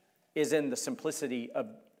beauty is in the simplicity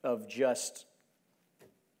of just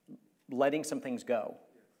letting some things go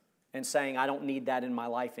and saying, I don't need that in my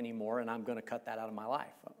life anymore, and I'm going to cut that out of my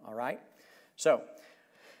life, all right? So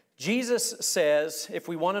Jesus says, if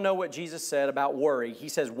we want to know what Jesus said about worry, He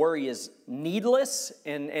says worry is needless,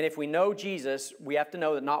 and if we know Jesus, we have to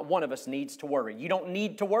know that not one of us needs to worry. You don't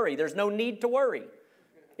need to worry. There's no need to worry.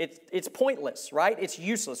 It's pointless, right? It's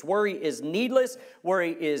useless. Worry is needless.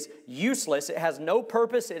 Worry is useless. It has no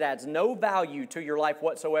purpose. It adds no value to your life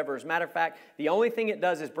whatsoever. As a matter of fact, the only thing it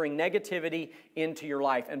does is bring negativity into your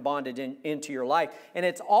life and bondage into your life. And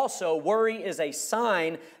it's also, worry is a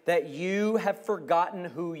sign that you have forgotten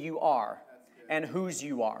who you are and whose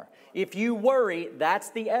you are. If you worry, that's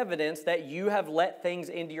the evidence that you have let things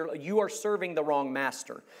into you are serving the wrong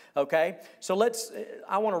master, okay? So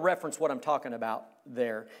I want to reference what I'm talking about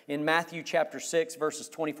there. In Matthew chapter 6, verses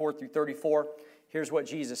 24 through 34, here's what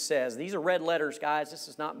Jesus says. These are red letters, guys. This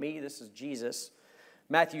is not me. This is Jesus.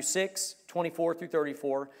 Matthew 6, 24 through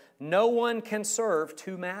 34. No one can serve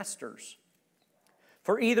two masters.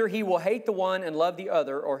 For either he will hate the one and love the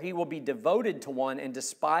other, or he will be devoted to one and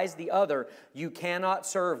despise the other. You cannot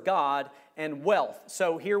serve God and wealth.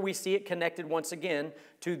 So here we see it connected once again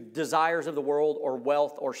to desires of the world or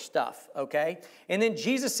wealth or stuff, okay? And then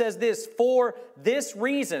Jesus says this, for this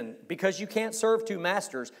reason, because you can't serve two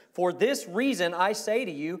masters, for this reason I say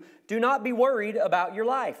to you, do not be worried about your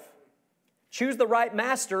life. Choose the right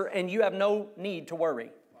master and you have no need to worry.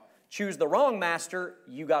 Choose the wrong master,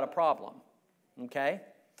 you got a problem. Okay?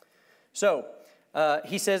 So,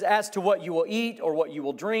 he says, as to what you will eat or what you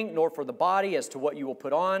will drink, nor for the body as to what you will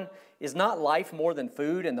put on, is not life more than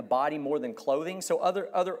food and the body more than clothing? So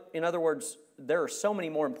in other words, there are so many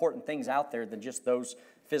more important things out there than just those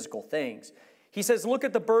physical things. He says, look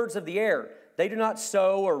at the birds of the air. They do not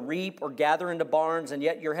sow or reap or gather into barns, and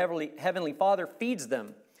yet your heavenly Father feeds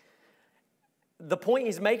them. The point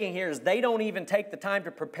he's making here is they don't even take the time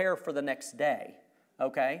to prepare for the next day,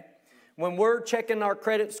 okay? When we're checking our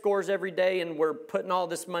credit scores every day and we're putting all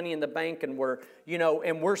this money in the bank and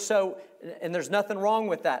and there's nothing wrong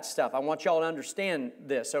with that stuff. I want y'all to understand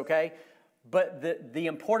this, okay? But the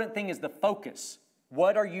important thing is the focus.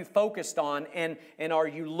 What are you focused on? And are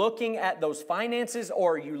you looking at those finances,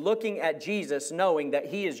 or are you looking at Jesus knowing that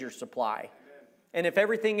He is your supply? And if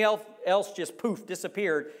everything else just poof,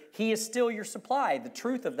 disappeared, He is still your supply. The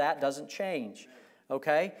truth of that doesn't change,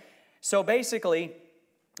 okay? So basically,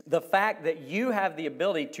 the fact that you have the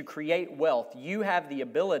ability to create wealth, you have the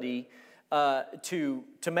ability to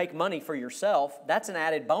make money for yourself, that's an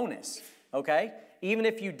added bonus, okay? Even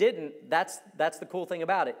if you didn't, that's the cool thing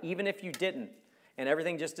about it. Even if you didn't and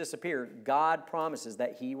everything just disappeared, God promises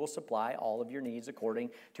that He will supply all of your needs according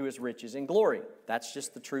to His riches and glory. That's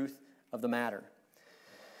just the truth of the matter.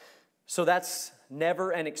 So that's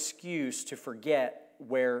never an excuse to forget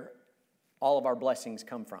where all of our blessings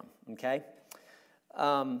come from, okay?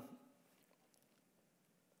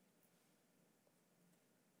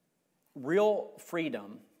 Real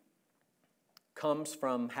freedom comes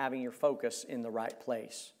from having your focus in the right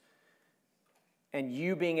place and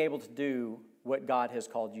you being able to do what God has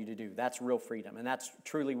called you to do. That's real freedom, and that's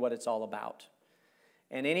truly what it's all about.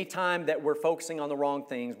 And any time that we're focusing on the wrong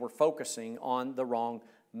things, we're focusing on the wrong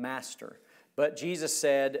master. But Jesus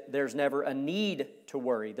said there's never a need to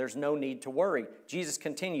worry. There's no need to worry. Jesus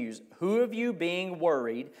continues, who of you being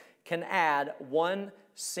worried can add 1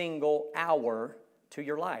 single hour to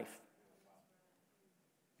your life?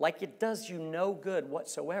 Like it does you no good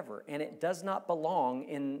whatsoever, and it does not belong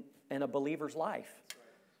in a believer's life.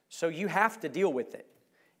 So you have to deal with it.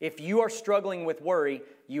 If you are struggling with worry,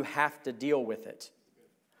 you have to deal with it.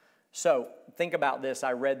 So think about this.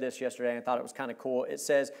 I read this yesterday and I thought it was kind of cool. It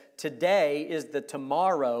says, today is the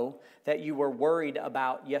tomorrow that you were worried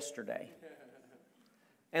about yesterday.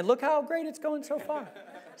 And look how great it's going so far.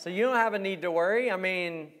 So you don't have a need to worry. I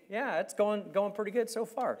mean, yeah, it's going pretty good so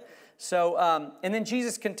far. So, and then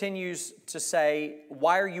Jesus continues to say,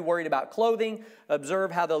 why are you worried about clothing?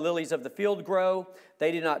 Observe how the lilies of the field grow.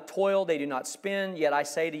 They do not toil, they do not spin. Yet I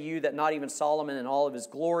say to you that not even Solomon in all of his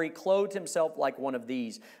glory clothed himself like one of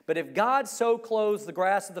these. But if God so clothes the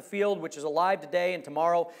grass of the field, which is alive today and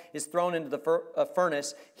tomorrow is thrown into the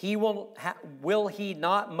furnace, will He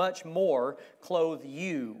not much more clothe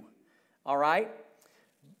you? All right?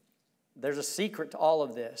 There's a secret to all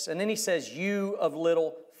of this. And then He says, you of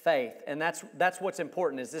little faith. And that's what's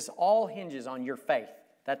important, is this all hinges on your faith.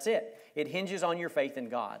 That's it. It hinges on your faith in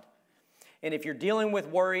God. And if you're dealing with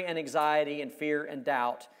worry and anxiety and fear and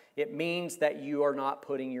doubt, it means that you are not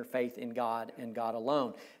putting your faith in God and God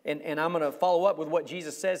alone. And I'm going to follow up with what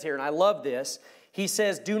Jesus says here, and I love this. He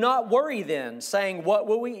says, do not worry then, saying, what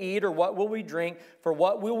will we eat or what will we drink? For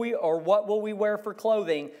what will we wear for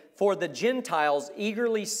clothing? For the Gentiles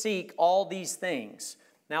eagerly seek all these things.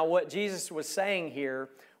 Now, what Jesus was saying here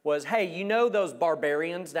was, hey, you know those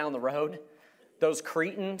barbarians down the road? Those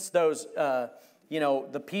Cretans, those,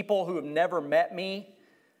 the people who have never met me?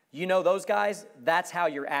 You know those guys? That's how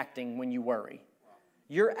you're acting when you worry.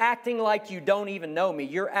 You're acting like you don't even know me.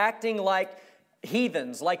 You're acting like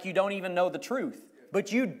heathens, like you don't even know the truth.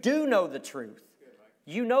 But you do know the truth.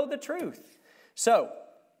 You know the truth. So,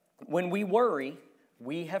 when we worry,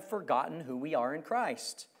 we have forgotten who we are in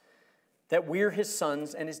Christ. That we're His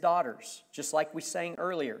sons and His daughters, just like we sang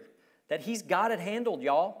earlier. That He's got it handled,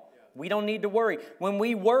 y'all. We don't need to worry. When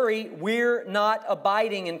we worry, we're not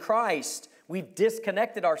abiding in Christ. We've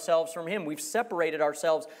disconnected ourselves from Him. We've separated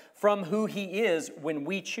ourselves from who He is when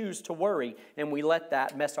we choose to worry, and we let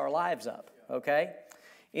that mess our lives up, okay?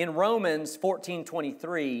 In Romans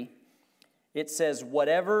 14:23, it says,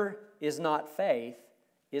 whatever is not faith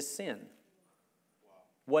is sin.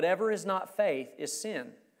 Whatever is not faith is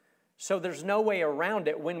sin. So there's no way around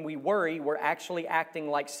it. When we worry, we're actually acting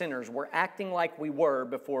like sinners. We're acting like we were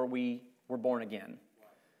before we were born again.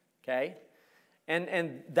 Okay?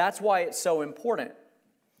 And that's why it's so important.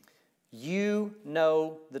 You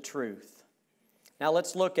know the truth. Now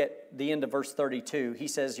let's look at the end of verse 32. He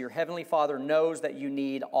says, your heavenly Father knows that you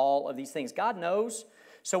need all of these things. God knows.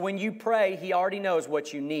 So when you pray, He already knows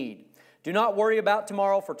what you need. Do not worry about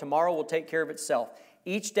tomorrow, for tomorrow will take care of itself.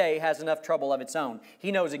 Each day has enough trouble of its own.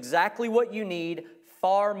 He knows exactly what you need,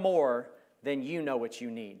 far more than you know what you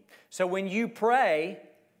need. So when you pray,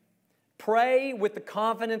 pray with the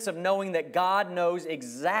confidence of knowing that God knows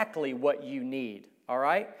exactly what you need, all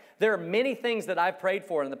right? There are many things that I've prayed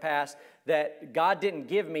for in the past that God didn't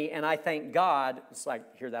give me, and I thank God. It's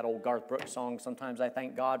like, hear that old Garth Brooks song, sometimes I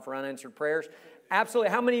thank God for unanswered prayers.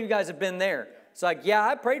 Absolutely. How many of you guys have been there? It's like, yeah,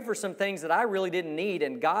 I prayed for some things that I really didn't need,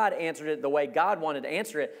 and God answered it the way God wanted to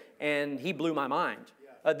answer it, and He blew my mind.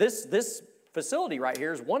 This facility right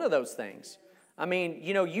here is one of those things. I mean,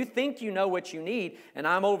 you know, you think you know what you need, and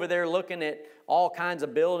I'm over there looking at all kinds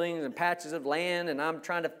of buildings and patches of land, and I'm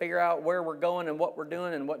trying to figure out where we're going and what we're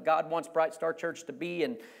doing and what God wants Bright Star Church to be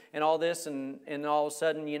and all this, and all of a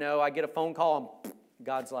sudden, you know, I get a phone call, and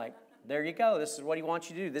God's like, there you go. This is what He wants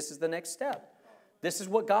you to do. This is the next step. This is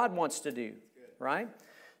what God wants to do. Right?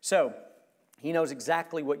 So, He knows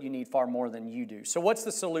exactly what you need far more than you do. So what's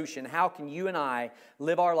the solution? How can you and I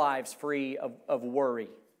live our lives free of worry?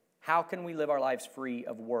 How can we live our lives free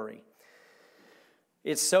of worry?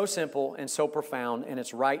 It's so simple and so profound, and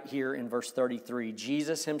it's right here in verse 33.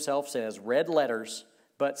 Jesus Himself says, red letters,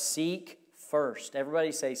 but seek first.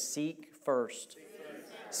 Everybody say, seek first.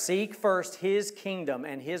 Seek first His kingdom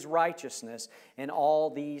and His righteousness, and all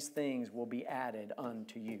these things will be added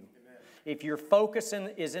unto you. If your focus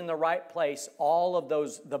is in the right place, all of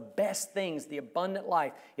those, the best things, the abundant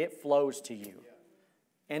life, it flows to you.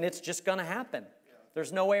 And it's just going to happen.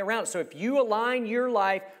 There's no way around it. So if you align your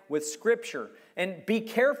life with Scripture, and be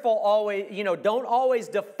careful always, you know, don't always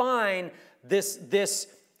define this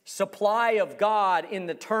supply of God in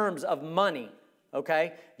the terms of money.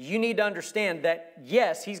 Okay? You need to understand that,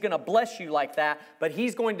 yes, He's going to bless you like that, but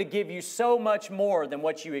He's going to give you so much more than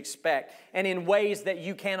what you expect, and in ways that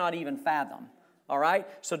you cannot even fathom. All right?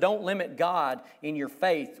 So don't limit God in your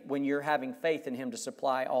faith when you're having faith in Him to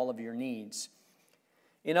supply all of your needs.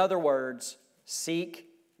 In other words, seek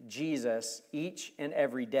Jesus each and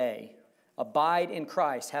every day. Abide in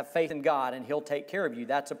Christ. Have faith in God, and He'll take care of you.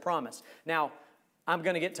 That's a promise. Now, I'm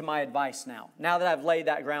going to get to my advice now. Now that I've laid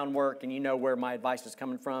that groundwork and you know where my advice is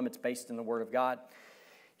coming from, it's based in the Word of God.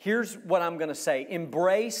 Here's what I'm going to say.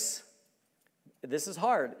 Embrace, this is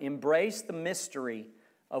hard, embrace the mystery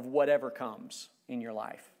of whatever comes in your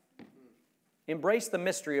life. Embrace the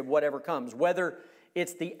mystery of whatever comes, whether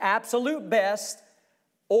it's the absolute best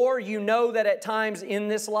or you know that at times in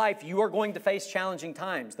this life you are going to face challenging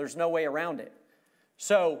times. There's no way around it.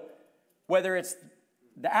 So whether it's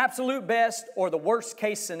the absolute best or the worst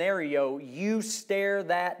case scenario, you stare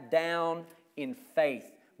that down in faith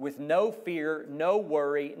with no fear, no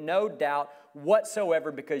worry, no doubt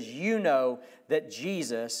whatsoever, because you know that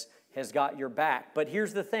Jesus has got your back. But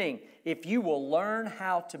here's the thing. If you will learn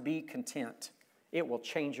how to be content, it will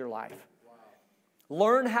change your life. Wow.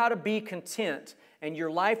 Learn how to be content, and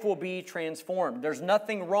your life will be transformed. There's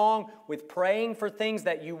nothing wrong with praying for things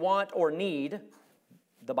that you want or need.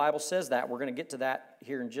 The Bible says that. We're going to get to that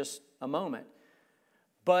here in just a moment.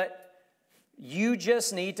 But you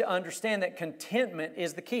just need to understand that contentment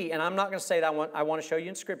is the key. And I'm not going to say that I want to show you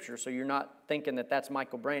in Scripture, so you're not thinking that that's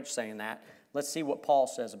Michael Branch saying that. Let's see what Paul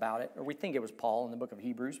says about it. Or we think it was Paul in the book of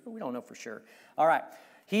Hebrews, but we don't know for sure. All right.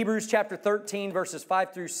 Hebrews chapter 13, verses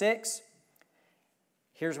 5 through 6.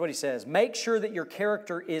 Here's what he says. Make sure that your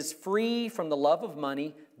character is free from the love of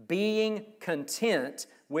money, being content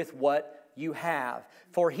with what you have.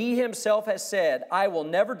 For He Himself has said, I will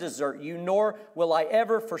never desert you, nor will I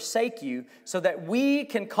ever forsake you, so that we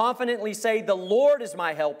can confidently say, the Lord is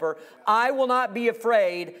my helper. I will not be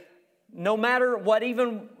afraid, no matter what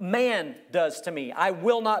even man does to me. I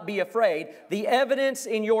will not be afraid. The evidence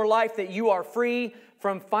in your life that you are free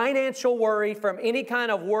from financial worry, from any kind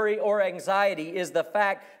of worry or anxiety, is the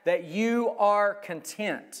fact that you are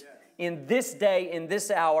content. In this day, in this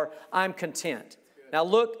hour, I'm content. Now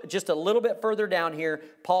look just a little bit further down here.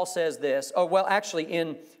 Paul says this. Oh, well, actually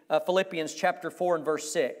in Philippians chapter 4 and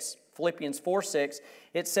verse 6. Philippians 4:6.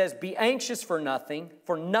 It says, be anxious for nothing.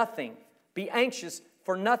 Be anxious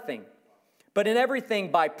for nothing. But in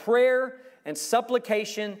everything by prayer and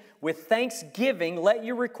supplication with thanksgiving, let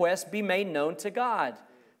your requests be made known to God.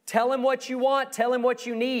 Tell Him what you want. Tell Him what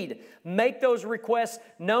you need. Make those requests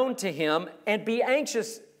known to Him and be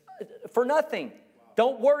anxious for nothing.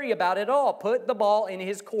 Don't worry about it all. Put the ball in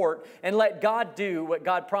His court and let God do what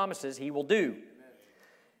God promises He will do.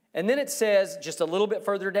 And then it says just a little bit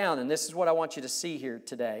further down, and this is what I want you to see here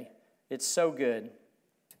today. It's so good.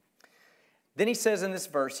 Then he says in this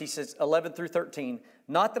verse, he says 11 through 13,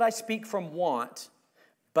 not that I speak from want,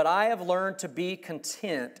 but I have learned to be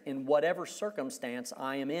content in whatever circumstance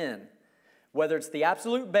I am in. whether it's the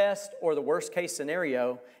absolute best or the worst case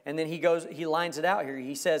scenario. And then he lines it out here.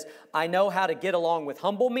 He says, I know how to get along with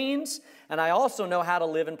humble means, and I also know how to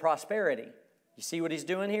live in prosperity. You see what he's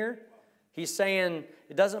doing here? He's saying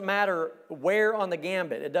it doesn't matter where on the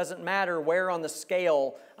gambit. It doesn't matter where on the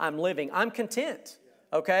scale I'm living. I'm content,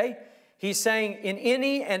 okay? He's saying in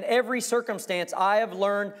any and every circumstance, I have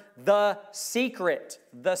learned the secret.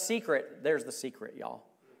 The secret. There's the secret, y'all.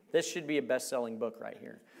 This should be a best-selling book right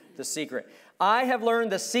here. The secret. I have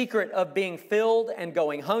learned the secret of being filled and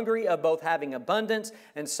going hungry, of both having abundance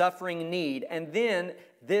and suffering need. And then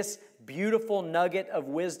this beautiful nugget of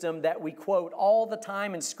wisdom that we quote all the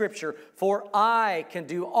time in Scripture, for I can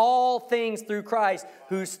do all things through Christ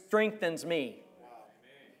who strengthens me.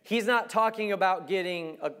 He's not talking about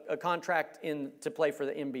getting a contract to play for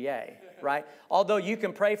the NBA, right? Although you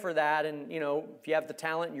can pray for that, and if you have the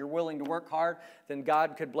talent and you're willing to work hard, then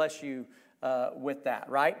God could bless you with that,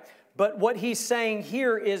 right? But what he's saying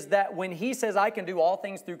here is that when he says, I can do all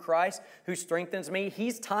things through Christ who strengthens me,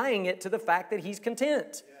 he's tying it to the fact that he's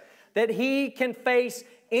content. That he can face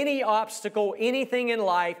any obstacle, anything in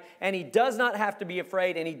life, and he does not have to be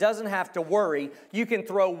afraid, and he doesn't have to worry. You can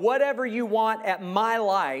throw whatever you want at my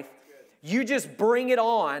life. You just bring it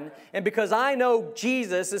on, and because I know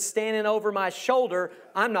Jesus is standing over my shoulder,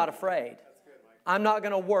 I'm not afraid. I'm not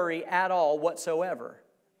going to worry at all whatsoever,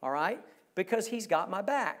 all right? Because he's got my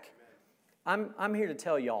back. I'm here to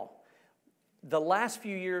tell y'all, the last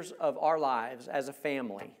few years of our lives as a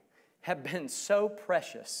family have been so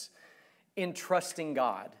precious in trusting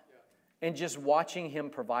God and just watching Him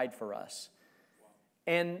provide for us.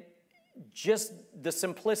 And just the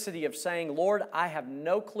simplicity of saying, Lord, I have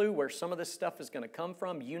no clue where some of this stuff is going to come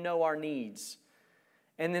from. You know our needs.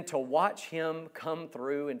 And then to watch Him come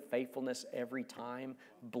through in faithfulness every time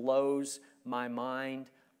blows my mind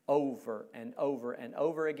over and over and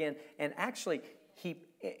over again. And actually,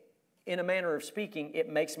 in a manner of speaking, it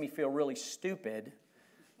makes me feel really stupid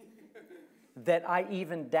that I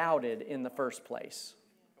even doubted in the first place.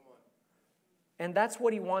 And that's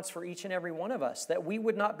what He wants for each and every one of us, that we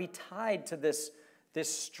would not be tied to this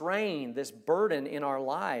strain, this burden in our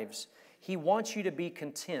lives. He wants you to be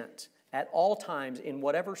content at all times in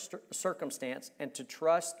whatever circumstance and to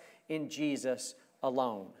trust in Jesus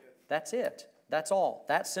alone. That's it. That's all.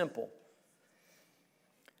 That's simple.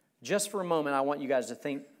 Just for a moment, I want you guys to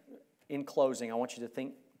think, in closing, I want you to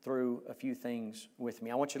think through a few things with me.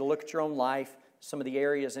 I want you to look at your own life, some of the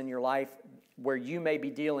areas in your life where you may be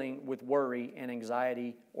dealing with worry and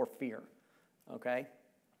anxiety or fear, okay?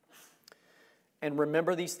 And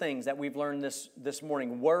remember these things that we've learned this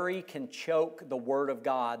morning. Worry can choke the Word of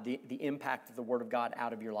God, the impact of the Word of God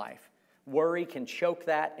out of your life. Worry can choke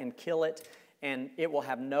that and kill it, and it will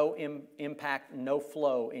have no impact, no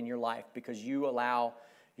flow in your life because you allow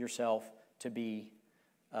yourself to be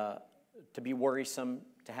worrisome,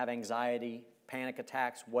 to have anxiety, panic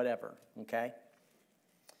attacks, whatever, okay?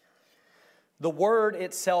 The Word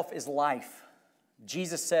itself is life.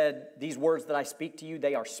 Jesus said, these words that I speak to you,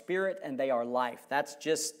 they are spirit and they are life. That's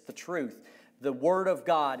just the truth. The Word of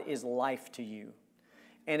God is life to you.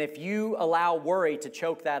 And if you allow worry to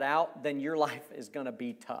choke that out, then your life is going to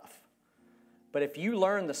be tough. But if you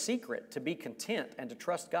learn the secret to be content and to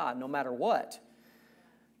trust God no matter what,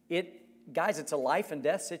 guys, it's a life and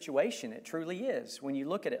death situation. It truly is when you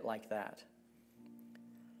look at it like that.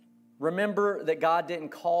 Remember that God didn't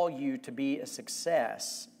call you to be a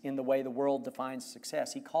success in the way the world defines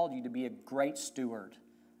success. He called you to be a great steward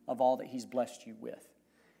of all that He's blessed you with.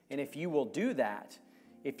 And if you will do that,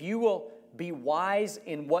 if you will be wise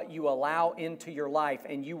in what you allow into your life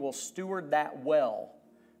and you will steward that well,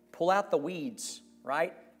 pull out the weeds,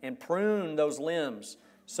 right? And prune those limbs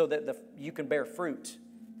so that you can bear fruit.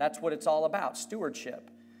 That's what it's all about, stewardship.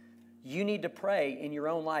 You need to pray in your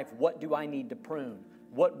own life, what do I need to prune?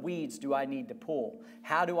 What weeds do I need to pull?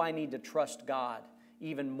 How do I need to trust God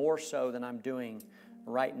even more so than I'm doing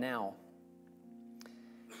right now?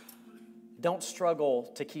 Don't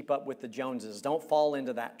struggle to keep up with the Joneses. Don't fall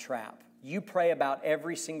into that trap. You pray about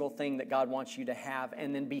every single thing that God wants you to have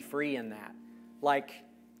and then be free in that. Like,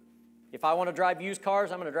 if I want to drive used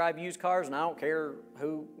cars, I'm going to drive used cars, and I don't care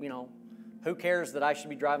who cares that I should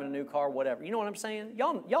be driving a new car, whatever. You know what I'm saying?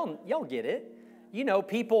 Y'all get it. You know,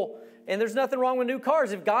 people, and there's nothing wrong with new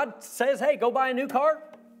cars. If God says, hey, go buy a new car,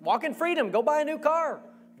 walk in freedom. Go buy a new car.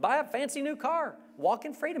 Buy a fancy new car. Walk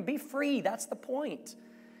in freedom. Be free. That's the point.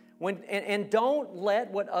 And don't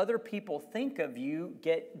let what other people think of you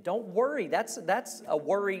don't worry. That's a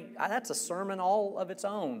worry. That's a sermon all of its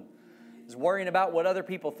own. Is worrying about what other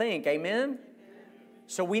people think. Amen?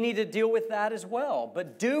 So we need to deal with that as well.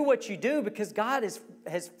 But do what you do because God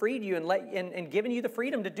has freed you and given you the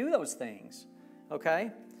freedom to do those things.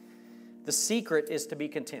 Okay? The secret is to be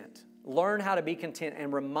content. Learn how to be content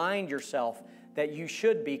and remind yourself that you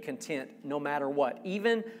should be content no matter what.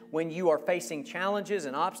 Even when you are facing challenges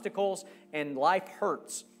and obstacles and life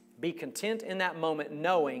hurts, be content in that moment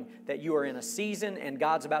knowing that you are in a season and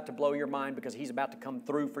God's about to blow your mind because He's about to come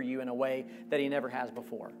through for you in a way that He never has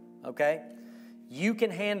before. Okay? You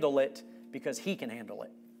can handle it because He can handle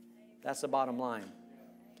it. That's the bottom line.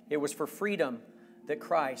 It was for freedom that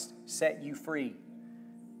Christ set you free.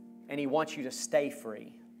 And He wants you to stay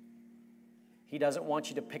free. He doesn't want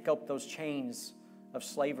you to pick up those chains of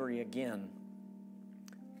slavery again.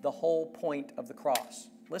 The whole point of the cross,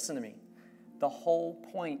 listen to me, the whole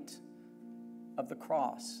point of the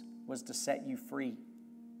cross was to set you free.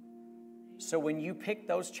 So when you pick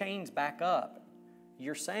those chains back up,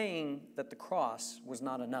 you're saying that the cross was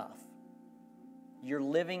not enough. You're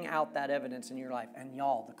living out that evidence in your life. And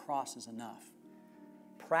y'all, the cross is enough.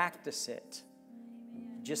 Practice it.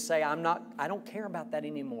 Just say, I don't care about that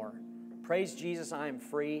anymore. Praise Jesus, I am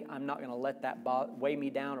free. I'm not going to let that weigh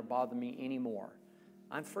me down or bother me anymore.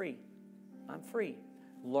 I'm free. I'm free.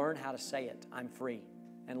 Learn how to say it. I'm free.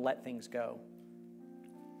 And let things go.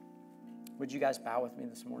 Would you guys bow with me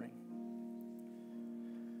this morning?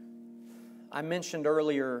 I mentioned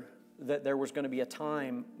earlier that there was going to be a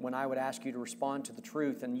time when I would ask you to respond to the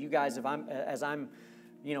truth. And you guys, as I'm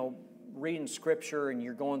reading Scripture and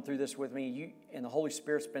you're going through this with me, and the Holy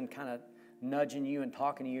Spirit's been kind of nudging you and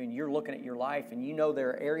talking to you, and you're looking at your life, and you know there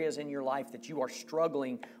are areas in your life that you are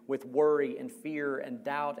struggling with worry and fear and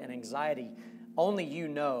doubt and anxiety. Only you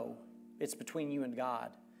know. It's between you and God.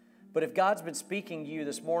 But if God's been speaking to you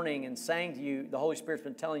this morning and saying to you, the Holy Spirit's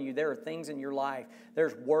been telling you there are things in your life,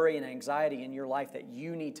 there's worry and anxiety in your life that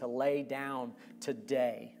you need to lay down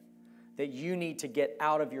today, that you need to get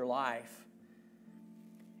out of your life.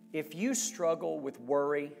 If you struggle with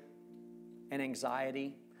worry and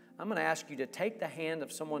anxiety, I'm going to ask you to take the hand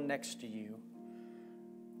of someone next to you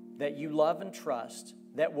that you love and trust,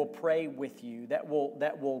 that will pray with you, that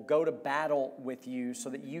will go to battle with you so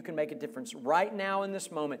that you can make a difference right now in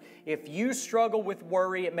this moment. If you struggle with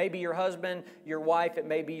worry, it may be your husband, your wife, it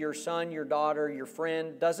may be your son, your daughter, your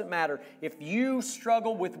friend, doesn't matter. If you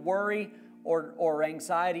struggle with worry or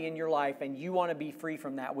anxiety in your life and you want to be free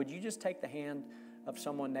from that, would you just take the hand of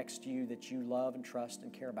someone next to you that you love and trust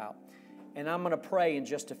and care about? And I'm going to pray in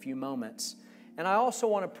just a few moments. And I also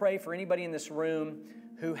want to pray for anybody in this room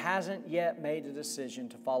who hasn't yet made a decision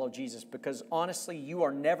to follow Jesus, because honestly, you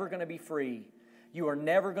are never going to be free. You are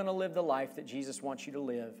never going to live the life that Jesus wants you to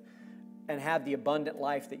live and have the abundant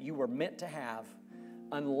life that you were meant to have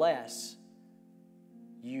unless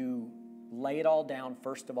you lay it all down,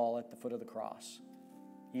 first of all, at the foot of the cross.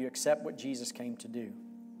 You accept what Jesus came to do.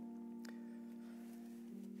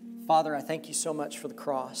 Father, I thank you so much for the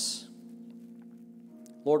cross.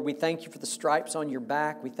 Lord, we thank you for the stripes on your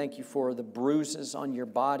back. We thank you for the bruises on your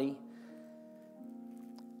body,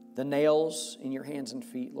 the nails in your hands and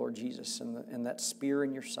feet, Lord Jesus, and that spear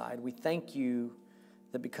in your side. We thank you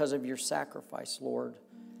that because of your sacrifice, Lord,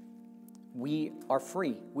 we are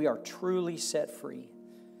free. We are truly set free.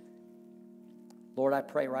 Lord, I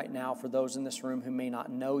pray right now for those in this room who may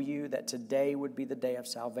not know you, that today would be the day of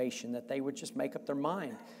salvation, that they would just make up their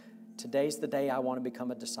mind. Today's the day I want to become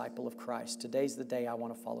a disciple of Christ. Today's the day I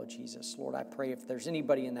want to follow Jesus. Lord, I pray if there's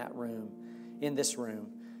anybody in that room, in this room,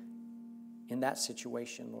 in that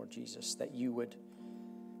situation, Lord Jesus, that you would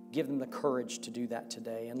give them the courage to do that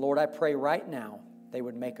today. And Lord, I pray right now they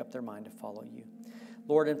would make up their mind to follow you.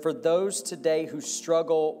 Lord, and for those today who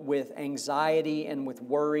struggle with anxiety and with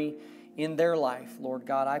worry in their life, Lord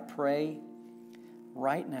God, I pray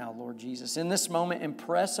right now, Lord Jesus, in this moment,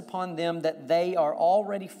 impress upon them that they are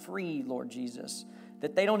already free, Lord Jesus,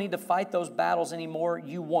 that they don't need to fight those battles anymore.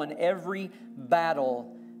 You won every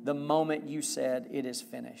battle the moment you said it is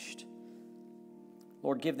finished.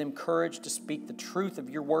 Lord, give them courage to speak the truth of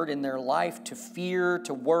your word in their life, to fear,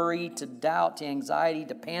 to worry, to doubt, to anxiety,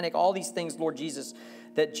 to panic, all these things, Lord Jesus,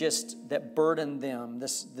 that burden them,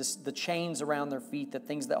 the chains around their feet, the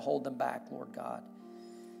things that hold them back, Lord God.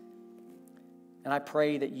 And I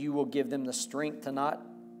pray that you will give them the strength to not,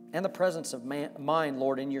 and the presence of mind,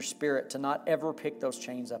 Lord, in your spirit, to not ever pick those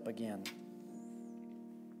chains up again.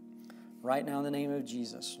 Right now in the name of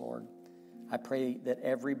Jesus, Lord, I pray that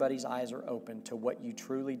everybody's eyes are open to what you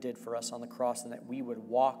truly did for us on the cross, and that we would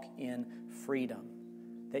walk in freedom,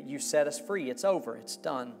 that you set us free. It's over. It's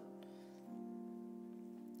done.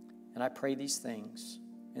 And I pray these things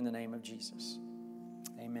in the name of Jesus.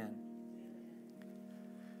 Amen.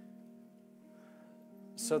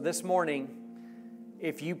 So this morning,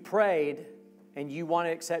 if you prayed and you want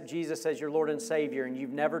to accept Jesus as your Lord and Savior and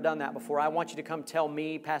you've never done that before, I want you to come tell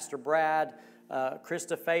me, Pastor Brad,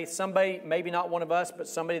 Krista Faith, somebody, maybe not one of us, but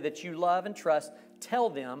somebody that you love and trust, tell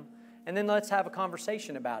them, and then let's have a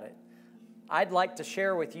conversation about it. I'd like to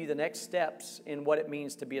share with you the next steps in what it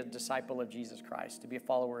means to be a disciple of Jesus Christ, to be a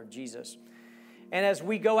follower of Jesus. And as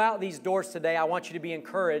we go out these doors today, I want you to be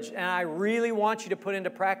encouraged, and I really want you to put into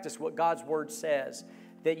practice what God's Word says,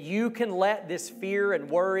 that you can let this fear and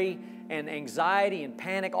worry and anxiety and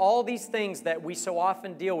panic, all these things that we so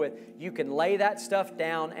often deal with, you can lay that stuff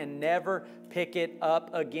down and never pick it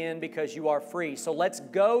up again because you are free. So let's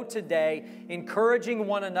go today encouraging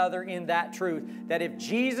one another in that truth, that if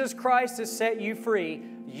Jesus Christ has set you free,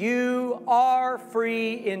 you are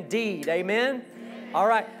free indeed. Amen? All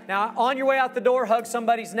right. Now, on your way out the door, hug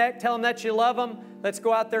somebody's neck. Tell them that you love them. Let's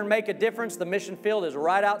go out there and make a difference. The mission field is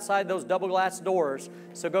right outside those double glass doors.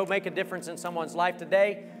 So go make a difference in someone's life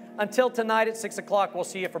today. Until tonight at 6 o'clock, we'll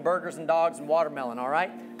see you for burgers and dogs and watermelon, all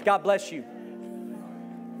right? God bless you.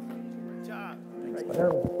 Good job.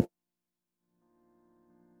 Thanks,